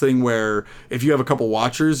do this thing where if you have a couple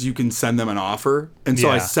watchers, you can send them an offer. And so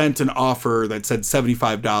I sent an offer that said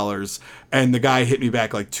 $75, and the guy hit me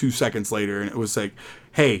back like 2 seconds later, and it was like,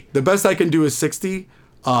 hey, the best I can do is $60.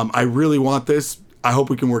 I really want this. I hope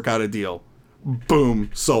we can work out a deal.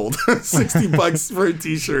 Boom, sold. $60 for a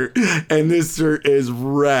t-shirt, and this shirt is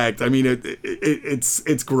wrecked. I mean,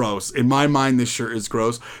 it's gross. In my mind, this shirt is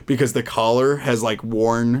gross because the collar has like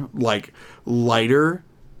worn like lighter,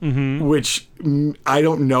 which I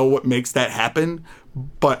don't know what makes that happen,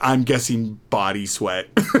 but I'm guessing body sweat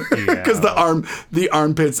because the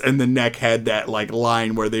armpits and the neck had that like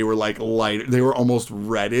line where they were like light. They were almost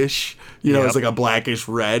reddish. It's like a blackish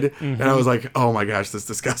red. And I was like, oh my gosh, this is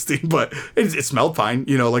disgusting. But it smelled fine.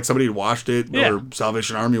 Like somebody had washed it or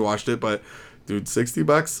Salvation Army washed it. But dude,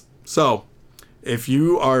 $60. So if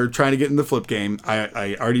you are trying to get in the flip game,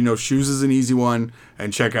 I already know shoes is an easy one,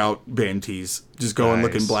 and check out band tees. Just go and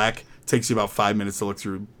look in black. Takes you about 5 minutes to look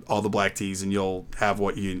through all the black tees, and you'll have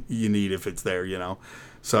what you need if it's there,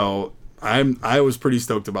 So I was pretty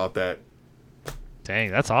stoked about that.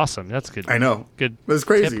 Dang, that's awesome. That's good. I know. Good. That's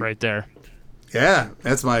crazy. Tip right there. Yeah,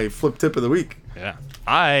 that's my flip tip of the week. Yeah.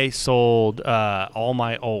 I sold all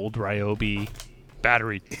my old Ryobi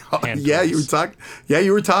battery hand tools.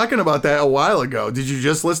 You were talking about that a while ago. Did you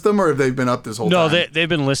just list them, or have they been up this whole time? No, they've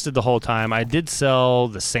been listed the whole time. I did sell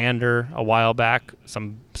the sander a while back.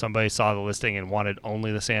 Somebody saw the listing and wanted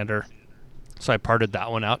only the sander, so I parted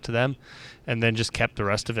that one out to them, and then just kept the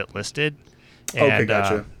rest of it listed. And, okay,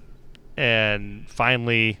 gotcha. And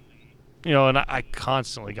finally, and I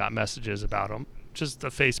constantly got messages about them. Just a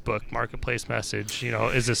Facebook marketplace message,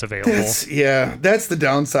 is this available? That's the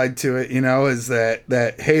downside to it, is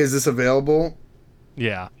that hey, is this available?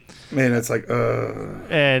 Yeah. Man, it's like,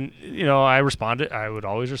 And, I responded. I would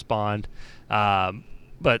always respond.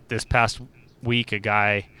 But this past week, a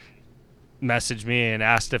guy messaged me and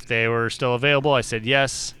asked if they were still available. I said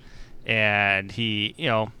yes. And he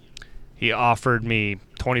offered me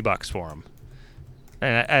 $20 for them.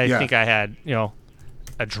 And I think I had,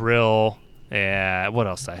 a drill. Yeah, what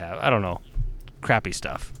else did I have? I don't know. Crappy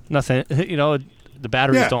stuff. Nothing. The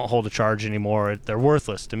batteries don't hold a charge anymore. They're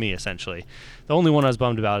worthless to me, essentially. The only one I was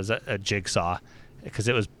bummed about is a jigsaw, because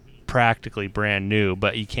it was practically brand new,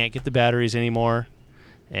 but you can't get the batteries anymore,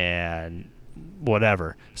 and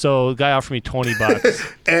whatever. So the guy offered me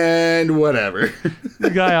 $20. And whatever. The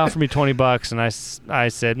guy offered me $20, and I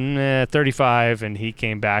said 35, and he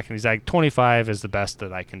came back and he's like, 25 is the best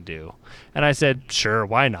that I can do. And I said, sure,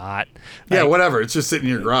 why not? Yeah, whatever. It's just sitting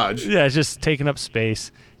in your garage. Yeah, it's just taking up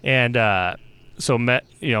space. And so met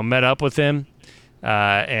up with him,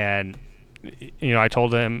 and I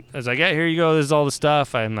told him, I was like, yeah, here you go. This is all the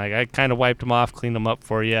stuff. I'm like, I kind of wiped them off, cleaned them up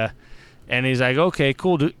for you. And he's like, okay,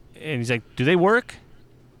 cool. And he's like, do they work?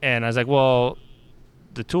 And I was like, well,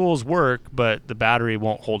 the tools work, but the battery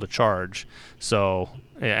won't hold a charge. So,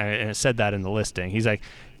 and it said that in the listing. He's like,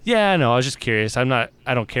 Yeah, no, I was just curious. I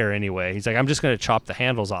don't care anyway. He's like, I'm just going to chop the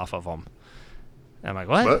handles off of them. I'm like,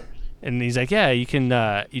 what? And he's like, yeah, you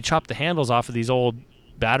can, you chop the handles off of these old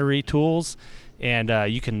battery tools, and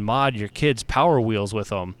you can mod your kids' Power Wheels with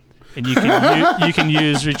them. And you can you can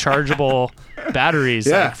use rechargeable batteries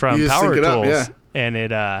like, from Power Tools. And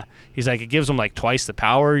he's like, it gives them like twice the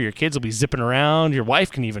power. Your kids will be zipping around. Your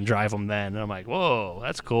wife can even drive them then. And I'm like, whoa,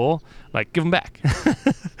 that's cool. I'm like, give them back.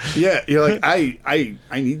 Yeah, you're like, I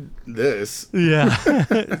need this. Yeah.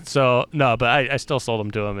 So no, but I still sold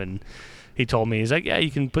them to him, and he told me, he's like, yeah,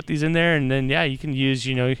 you can put these in there, and then you can use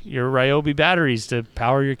your Ryobi batteries to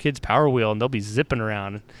power your kids' Power Wheel, and they'll be zipping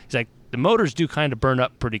around. He's like, the motors do kind of burn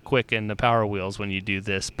up pretty quick in the Power Wheels when you do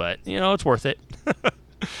this, but it's worth it.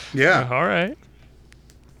 Yeah. All right.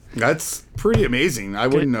 That's pretty amazing. I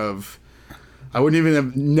wouldn't even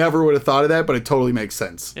have never would have thought of that, but it totally makes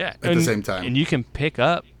sense. Yeah. At the same time. And you can pick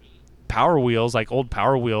up Power Wheels, like old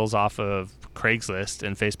Power Wheels off of Craigslist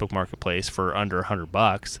and Facebook Marketplace for under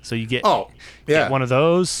 $100. So you get one of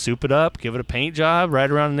those, soup it up, give it a paint job,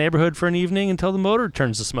 ride around the neighborhood for an evening until the motor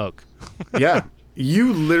turns to smoke. Yeah.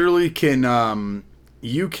 You literally can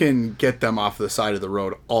get them off the side of the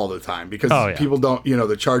road all the time because people don't,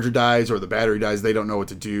 the charger dies or the battery dies. They don't know what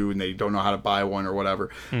to do and they don't know how to buy one or whatever.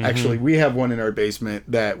 Mm-hmm. Actually, we have one in our basement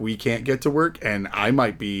that we can't get to work, and I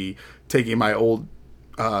might be taking my old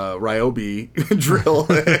Ryobi drill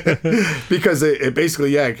because it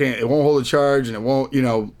basically, it won't hold a charge and it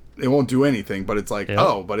won't do anything, but it's like, it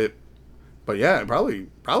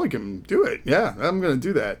probably can do it. Yeah, I'm going to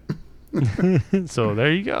do that. So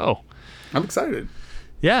there you go. I'm excited.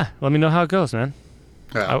 Yeah, let me know how it goes, man.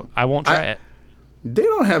 I won't try it. They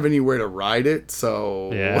don't have anywhere to ride it,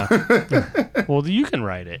 so yeah. Well, you can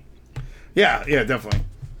ride it. Yeah, definitely.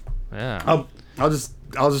 Yeah. I'll just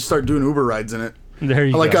start doing Uber rides in it. There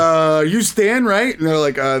you go. You Stan, right? And they're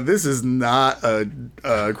like, this is not a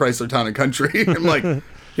Chrysler Town and Country. I'm like,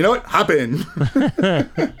 you know what? Hop in.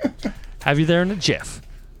 Have you there in a jiff.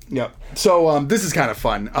 Yep. So this is kind of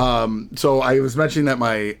fun. So I was mentioning that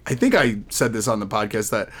I think I said this on the podcast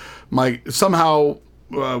that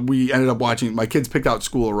we ended up watching, my kids picked out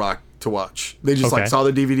School of Rock to watch. They just saw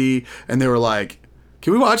the DVD and they were like,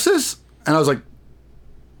 can we watch this? And I was like,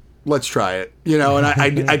 let's try it, and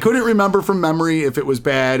I couldn't remember from memory if it was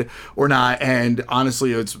bad or not, and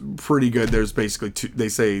honestly it's pretty good. There's basically they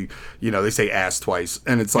say ass twice,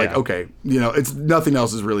 and it's like, okay, it's nothing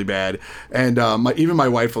else is really bad, and even my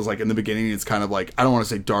wife was like, in the beginning it's kind of like, I don't want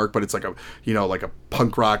to say dark, but it's like a like a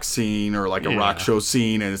punk rock scene or like a rock show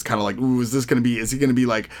scene, and it's kind of like, ooh, is he gonna be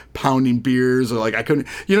like pounding beers, or like, I couldn't,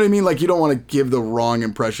 you know what I mean, like you don't want to give the wrong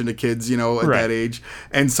impression to kids, at that age,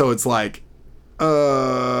 and so it's like,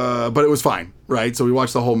 but it was fine, right? So we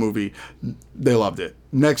watched the whole movie. They loved it.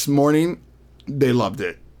 Next morning, they loved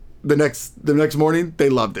it. The next morning, they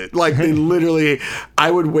loved it. Like, they literally, I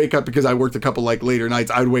would wake up, because I worked a couple like later nights,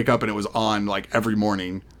 I would wake up and it was on like every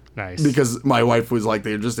morning. Nice. Because my wife was like,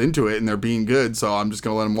 they're just into it and they're being good, so I'm just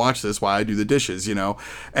gonna let them watch this while I do the dishes,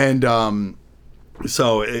 and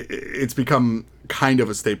so it's become kind of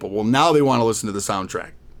a staple. Well, now they want to listen to the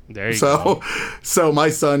soundtrack. There you go. So my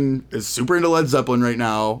son is super into Led Zeppelin right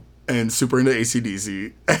now and super into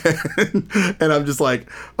AC/DC. And I'm just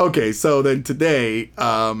like, okay, so then today,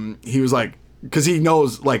 he was like, because he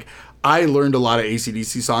knows, like, I learned a lot of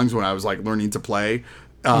AC/DC songs when I was like learning to play.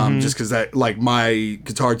 Just because that, like, my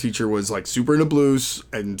guitar teacher was like super into blues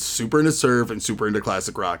and super into surf and super into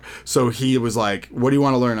classic rock. So he was like, what do you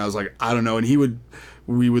want to learn? I was like, I don't know. And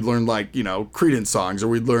we would learn like, Creedence songs, or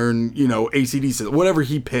we'd learn, AC/DC, whatever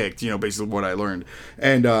he picked, basically what I learned.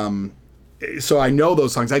 And so I know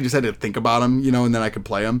those songs. I just had to think about them, and then I could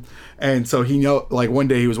play them. And so like one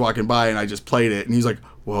day he was walking by and I just played it and he's like,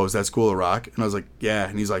 whoa, is that School of Rock? And I was like, yeah.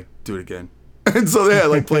 And he's like, do it again. And so I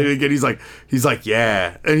like played it again. He's like,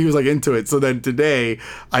 yeah. And he was like into it. So then today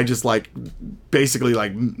I just like basically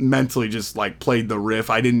like mentally just like played the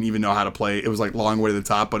riff. I didn't even know how to play. It was like Long Way to the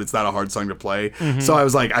Top, but it's not a hard song to play. Mm-hmm. So I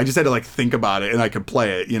was like, I just had to like think about it and I could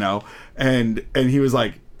play it, and he's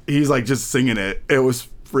like just singing it. It was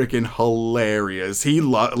freaking hilarious. He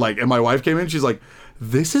and my wife came in, she's like,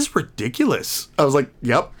 this is ridiculous. I was like,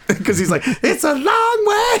 yep. Because he's like, it's a long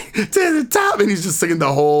way to the top. And he's just singing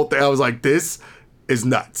the whole thing. I was like, this is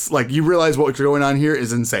nuts. Like, you realize what's going on here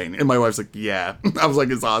is insane. And my wife's like, yeah. I was like,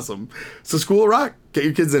 it's awesome. So School of Rock, get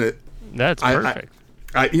your kids in it. That's perfect.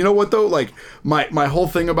 You know what, though? Like, my whole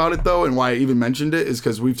thing about it, though, and why I even mentioned it is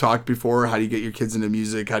because we've talked before, how do you get your kids into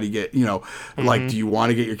music? How do you get, like, do you want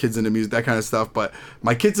to get your kids into music? That kind of stuff. But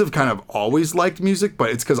my kids have kind of always liked music, but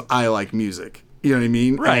it's because I like music. You know what I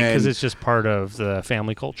mean? Right, because it's just part of the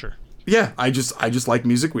family culture. Yeah, I just like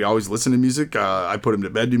music. We always listen to music. I put him to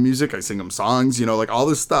bed to music. I sing him songs, like all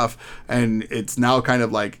this stuff. And it's now kind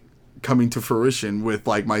of like coming to fruition with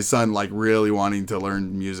like my son like really wanting to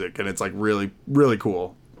learn music, and it's like really, really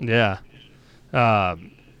cool. Yeah.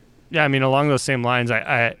 Yeah, I mean, along those same lines,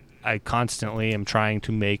 I constantly am trying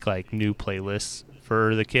to make like new playlists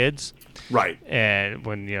for the kids. Right. And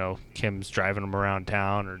when, Kim's driving them around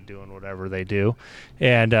town or doing whatever they do.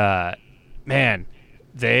 And, man,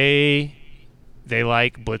 they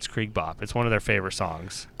like Blitzkrieg Bop. It's one of their favorite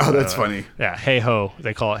songs. Oh, that's funny. Yeah, Hey Ho.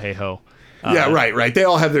 They call it Hey Ho. Yeah, right. They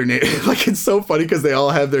all have their name. Like, it's so funny because they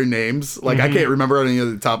all have their names. Like, I can't remember any of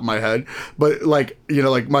the top of my head, but like,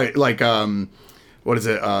 like my what is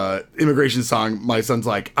it? Immigration song. My son's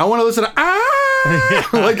like, I want to listen to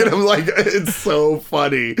like, and I'm like, it's so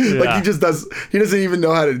funny. Yeah. Like he doesn't even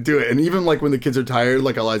know how to do it. And even like when the kids are tired,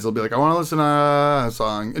 like Eliza will be like, I want to listen to a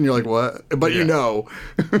song, and you're like, what? But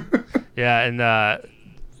Yeah, and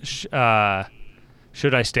Should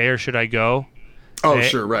I Stay or Should I Go?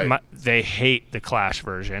 Sure, right. They hate the Clash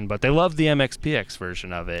version, but they love the MXPX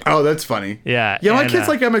version of it. Oh, that's funny. Yeah. Yeah, my kids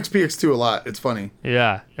like MXPX too a lot. It's funny.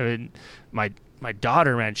 Yeah. I mean, my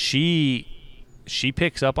daughter, man, she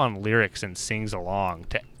picks up on lyrics and sings along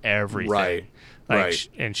to everything. Right. Right.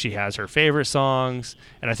 And she has her favorite songs.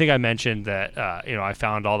 And I think I mentioned that, I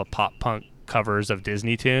found all the pop punk covers of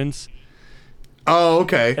Disney tunes. Oh,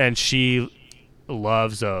 okay. And she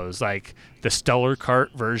loves those. Like the Stellar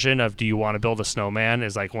Cart version of Do You Want to Build a Snowman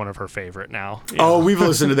is like one of her favorite now. We've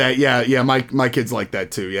listened to that. Yeah. My kids like that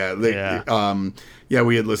too. Yeah.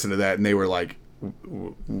 We had listened to that and they were like,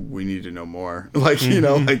 we need to know more. Like,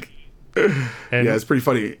 like, yeah, it's pretty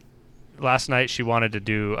funny. Last night she wanted to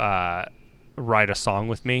do write a song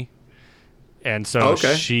with me, and so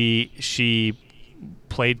she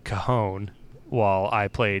played cajon while I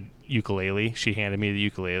played ukulele. She handed me the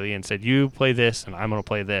ukulele and said, "You play this, and I'm gonna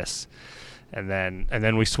play this." And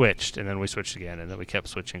then we switched, and then we switched again, and then we kept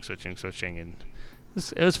switching, and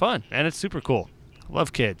it was fun, and it's super cool. I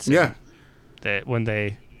love kids. Yeah,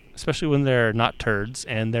 especially when they're not turds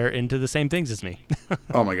and they're into the same things as me.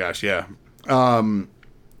 Oh my gosh, yeah.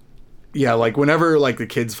 Yeah, like whenever like the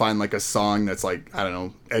kids find like a song that's like, I don't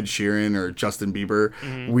know, Ed Sheeran or Justin Bieber,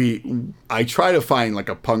 I try to find like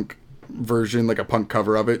a punk version, like a punk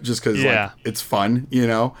cover of it, just because like it's fun,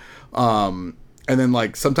 and then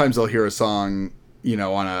like sometimes they'll hear a song,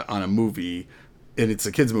 on a movie, and it's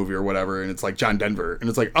a kids movie or whatever, and it's like John Denver, and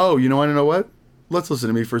it's like, oh, I don't know what? Let's listen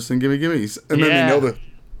to Me First and Gimme Gimmes, and then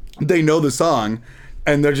they know the song,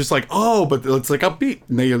 and they're just like, oh, but it's like upbeat,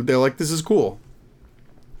 and they're like, this is cool.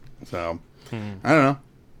 So I don't know.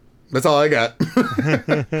 That's all I got.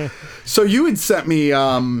 So you had sent me.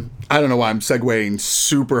 I don't know why I'm segueing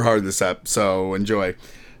super hard this up. So enjoy.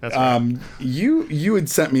 That's right. You had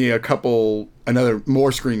sent me more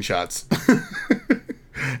screenshots.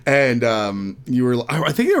 And you were,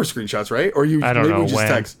 I think they were screenshots, right? Or I don't know just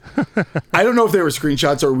text. I don't know if they were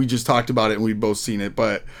screenshots or we just talked about it and we both seen it.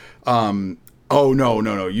 But no,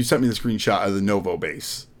 you sent me the screenshot of the Novo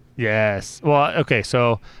bass. Yes. Well, okay.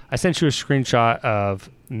 So I sent you a screenshot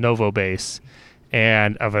of Novo bass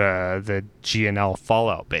and of the G&L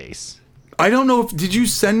Fallout bass. I don't know did you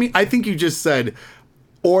send me? I think you just said,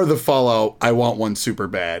 or the Fallout. I want one super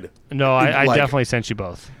bad. No, I definitely sent you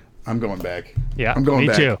both. I'm going back. Yeah, I'm going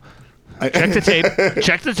back. Me too. Check the tape.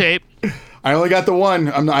 Check the tape. I only got the one.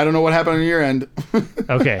 I don't know what happened on your end.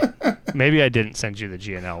 Okay. Maybe I didn't send you the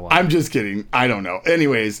G&L one. I'm just kidding. I don't know.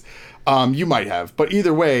 Anyways, you might have. But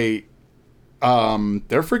either way,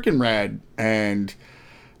 they're freaking rad. And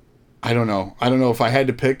I don't know. I don't know if I had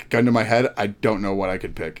to pick, gun to my head, I don't know what I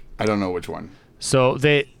could pick. I don't know which one. So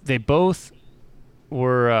they both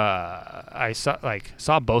were I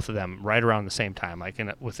saw both of them right around the same time, like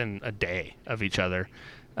within a day of each other.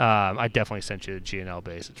 I definitely sent you the G&L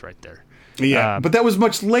bass. It's right there. Yeah, but that was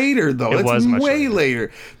much later, though. It was much way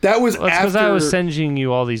later. That was after. Because I was sending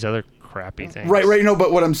you all these other crappy things. Right. No,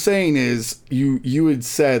 but what I'm saying is, you had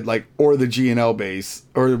said like, or the G&L bass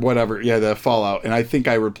or whatever. Yeah, the Fallout, and I think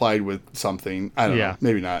I replied with something. I don't know,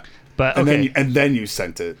 maybe not. But and then you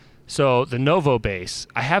sent it. So the Novo bass,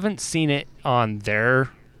 I haven't seen it on their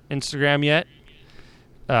Instagram yet,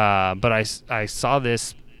 but I saw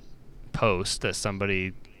this post that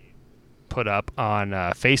somebody put up on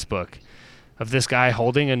Facebook of this guy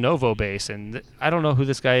holding a Novo bass, and I don't know who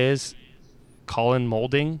this guy is. Colin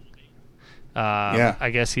Moulding.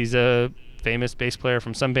 I guess he's a famous bass player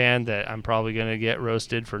from some band that I'm probably gonna get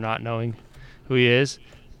roasted for not knowing who he is.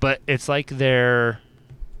 But it's like their,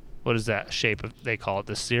 what is that shape of? They call it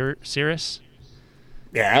the Cirrus.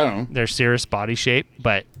 Yeah, I don't know. Their Cirrus body shape,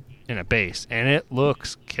 but in a bass, and it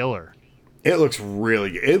looks killer. It looks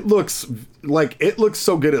really good. It looks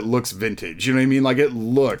so good it looks vintage. You know what I mean? Like, it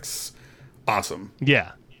looks awesome.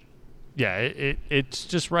 Yeah. Yeah, it's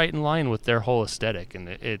just right in line with their whole aesthetic, and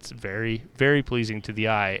it's very, very pleasing to the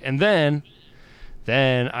eye. And then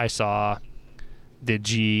I saw the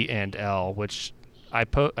G and L, which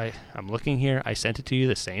I'm looking here. I sent it to you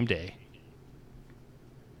the same day.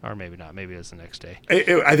 Or maybe not. Maybe it was the next day.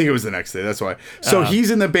 I think it was the next day. That's why. So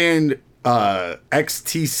he's in the band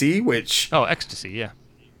XTC, which... Oh, Ecstasy, yeah.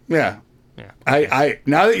 Yeah. Yeah. I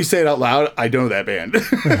now that you say it out loud, I know that band.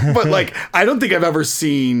 But, like, I don't think I've ever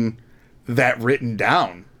seen that written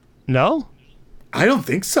down. No? I don't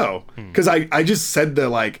think so. Because I just said the,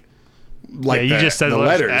 like yeah, you just said the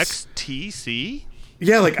letters. XTC?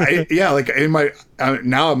 Yeah, like like in my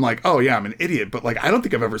now I'm like, oh yeah, I'm an idiot, but like I don't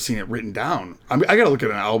think I've ever seen it written down. I gotta look at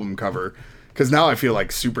an album cover because now I feel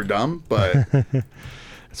like super dumb. But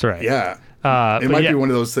that's right. Yeah, it might be one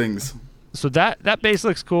of those things. So that bass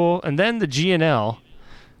looks cool, and then the G and L.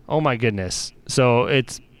 Oh my goodness! So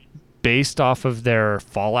it's based off of their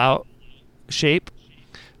Fallout shape,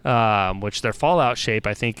 which their Fallout shape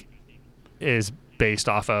I think is based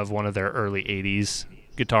off of one of their early '80s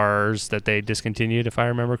guitars that they discontinued, if I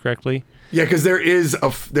remember correctly. Yeah, because there is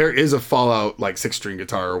a Fallout like 6-string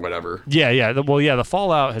guitar or whatever. Yeah. The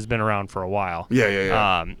Fallout has been around for a while.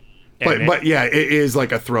 Yeah. But yeah, it is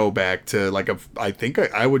like a throwback to like I think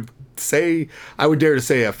I would dare to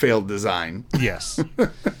say a failed design. Yes.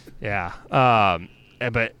 Yeah.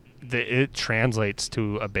 But it translates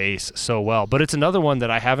to a bass so well. But it's another one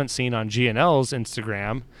that I haven't seen on GNL's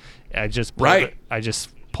Instagram. I just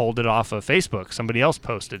pulled it off of Facebook. Somebody else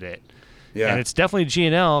posted it. Yeah. And it's definitely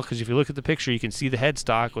GNL because if you look at the picture, you can see the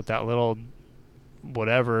headstock with that little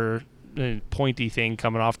whatever pointy thing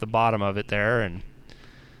coming off the bottom of it there.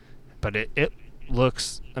 But it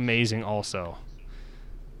looks amazing also.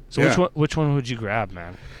 So yeah. which one would you grab,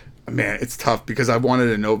 man? Man, it's tough because I've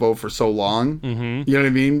wanted a Novo for so long. Mm-hmm. You know what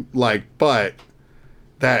I mean? Like, but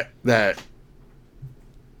that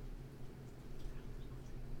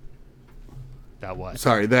what?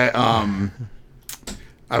 Sorry, that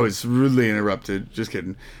I was rudely interrupted. Just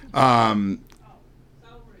kidding.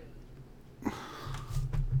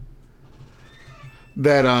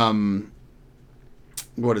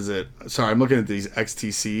 What is it? Sorry, I'm looking at these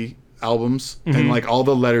XTC albums, and like all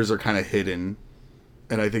the letters are kind of hidden,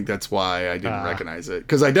 and I think that's why I didn't recognize it.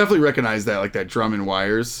 Because I definitely recognize that, like that drum and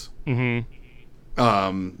wires.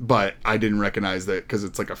 Mm-hmm. But I didn't recognize that because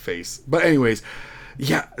it's like a face. But anyways,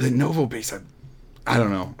 yeah, the Novo bass. I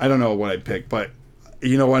don't know. I don't know what I'd pick, but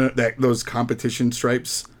you know what? Those competition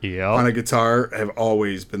stripes on a guitar have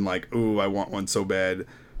always been like, ooh, I want one so bad.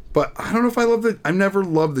 But I don't know if I love I've never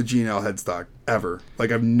loved the GNL headstock ever.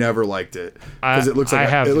 Like I've never liked it because it looks like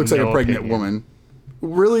a pregnant woman.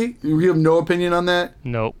 Really? You have no opinion on that?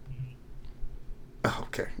 Nope. Oh,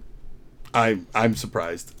 okay. I'm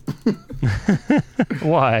surprised.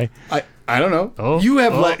 Why? I don't know. Oh, you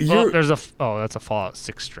have that's a Fallout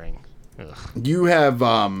 6-string. Ugh. You have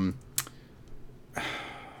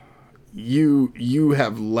you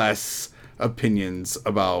have less opinions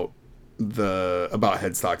about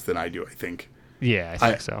headstocks than I do, I think. Yeah, I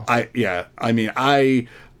think so. I mean, I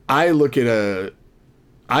look at a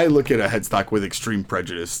headstock with extreme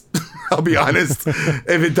prejudice. I'll be honest.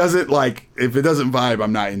 If it doesn't vibe,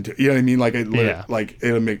 I'm not into it. You know what I mean? Like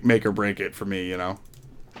it'll make or break it for me, you know.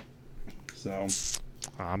 So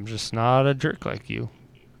I'm just not a jerk like you.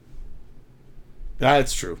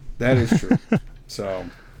 That's true. That is true. So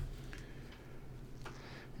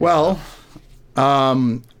well,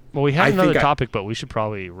 we have another topic, but we should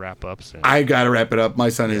probably wrap up soon. I gotta wrap it up. My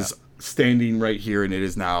son is standing right here, and it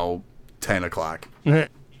is now 10 o'clock.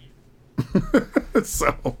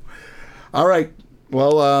 So, all right.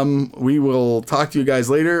 Well, we will talk to you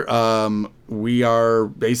guys later. We are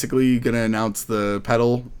basically gonna announce the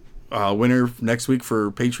pedal winner next week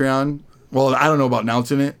for Patreon. Well, I don't know about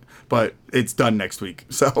announcing it, but it's done next week.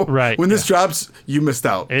 So when this drops, you missed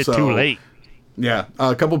out. It's too late. Yeah,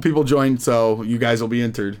 a couple people joined, so you guys will be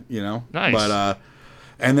entered. You know, nice. But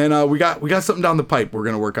and then we got something down the pipe we're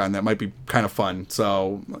gonna work on that might be kind of fun.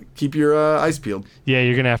 So keep your eyes peeled. Yeah,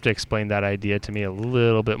 you're gonna have to explain that idea to me a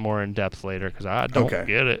little bit more in depth later because I don't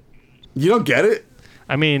get it. You don't get it?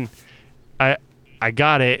 I mean, I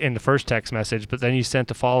got it in the first text message, but then you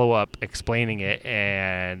sent a follow up explaining it,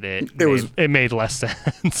 and it made less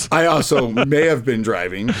sense. I also may have been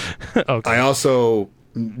driving. Okay. I also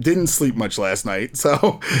didn't sleep much last night,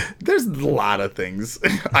 so there's a lot of things.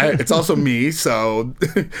 It's also me, so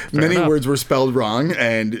many words were spelled wrong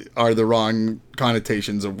and are the wrong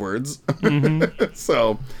connotations of words. Mm-hmm.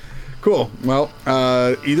 So, Cool. Well,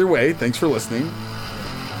 either way, thanks for listening.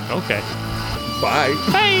 Okay. Bye.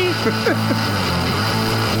 Bye.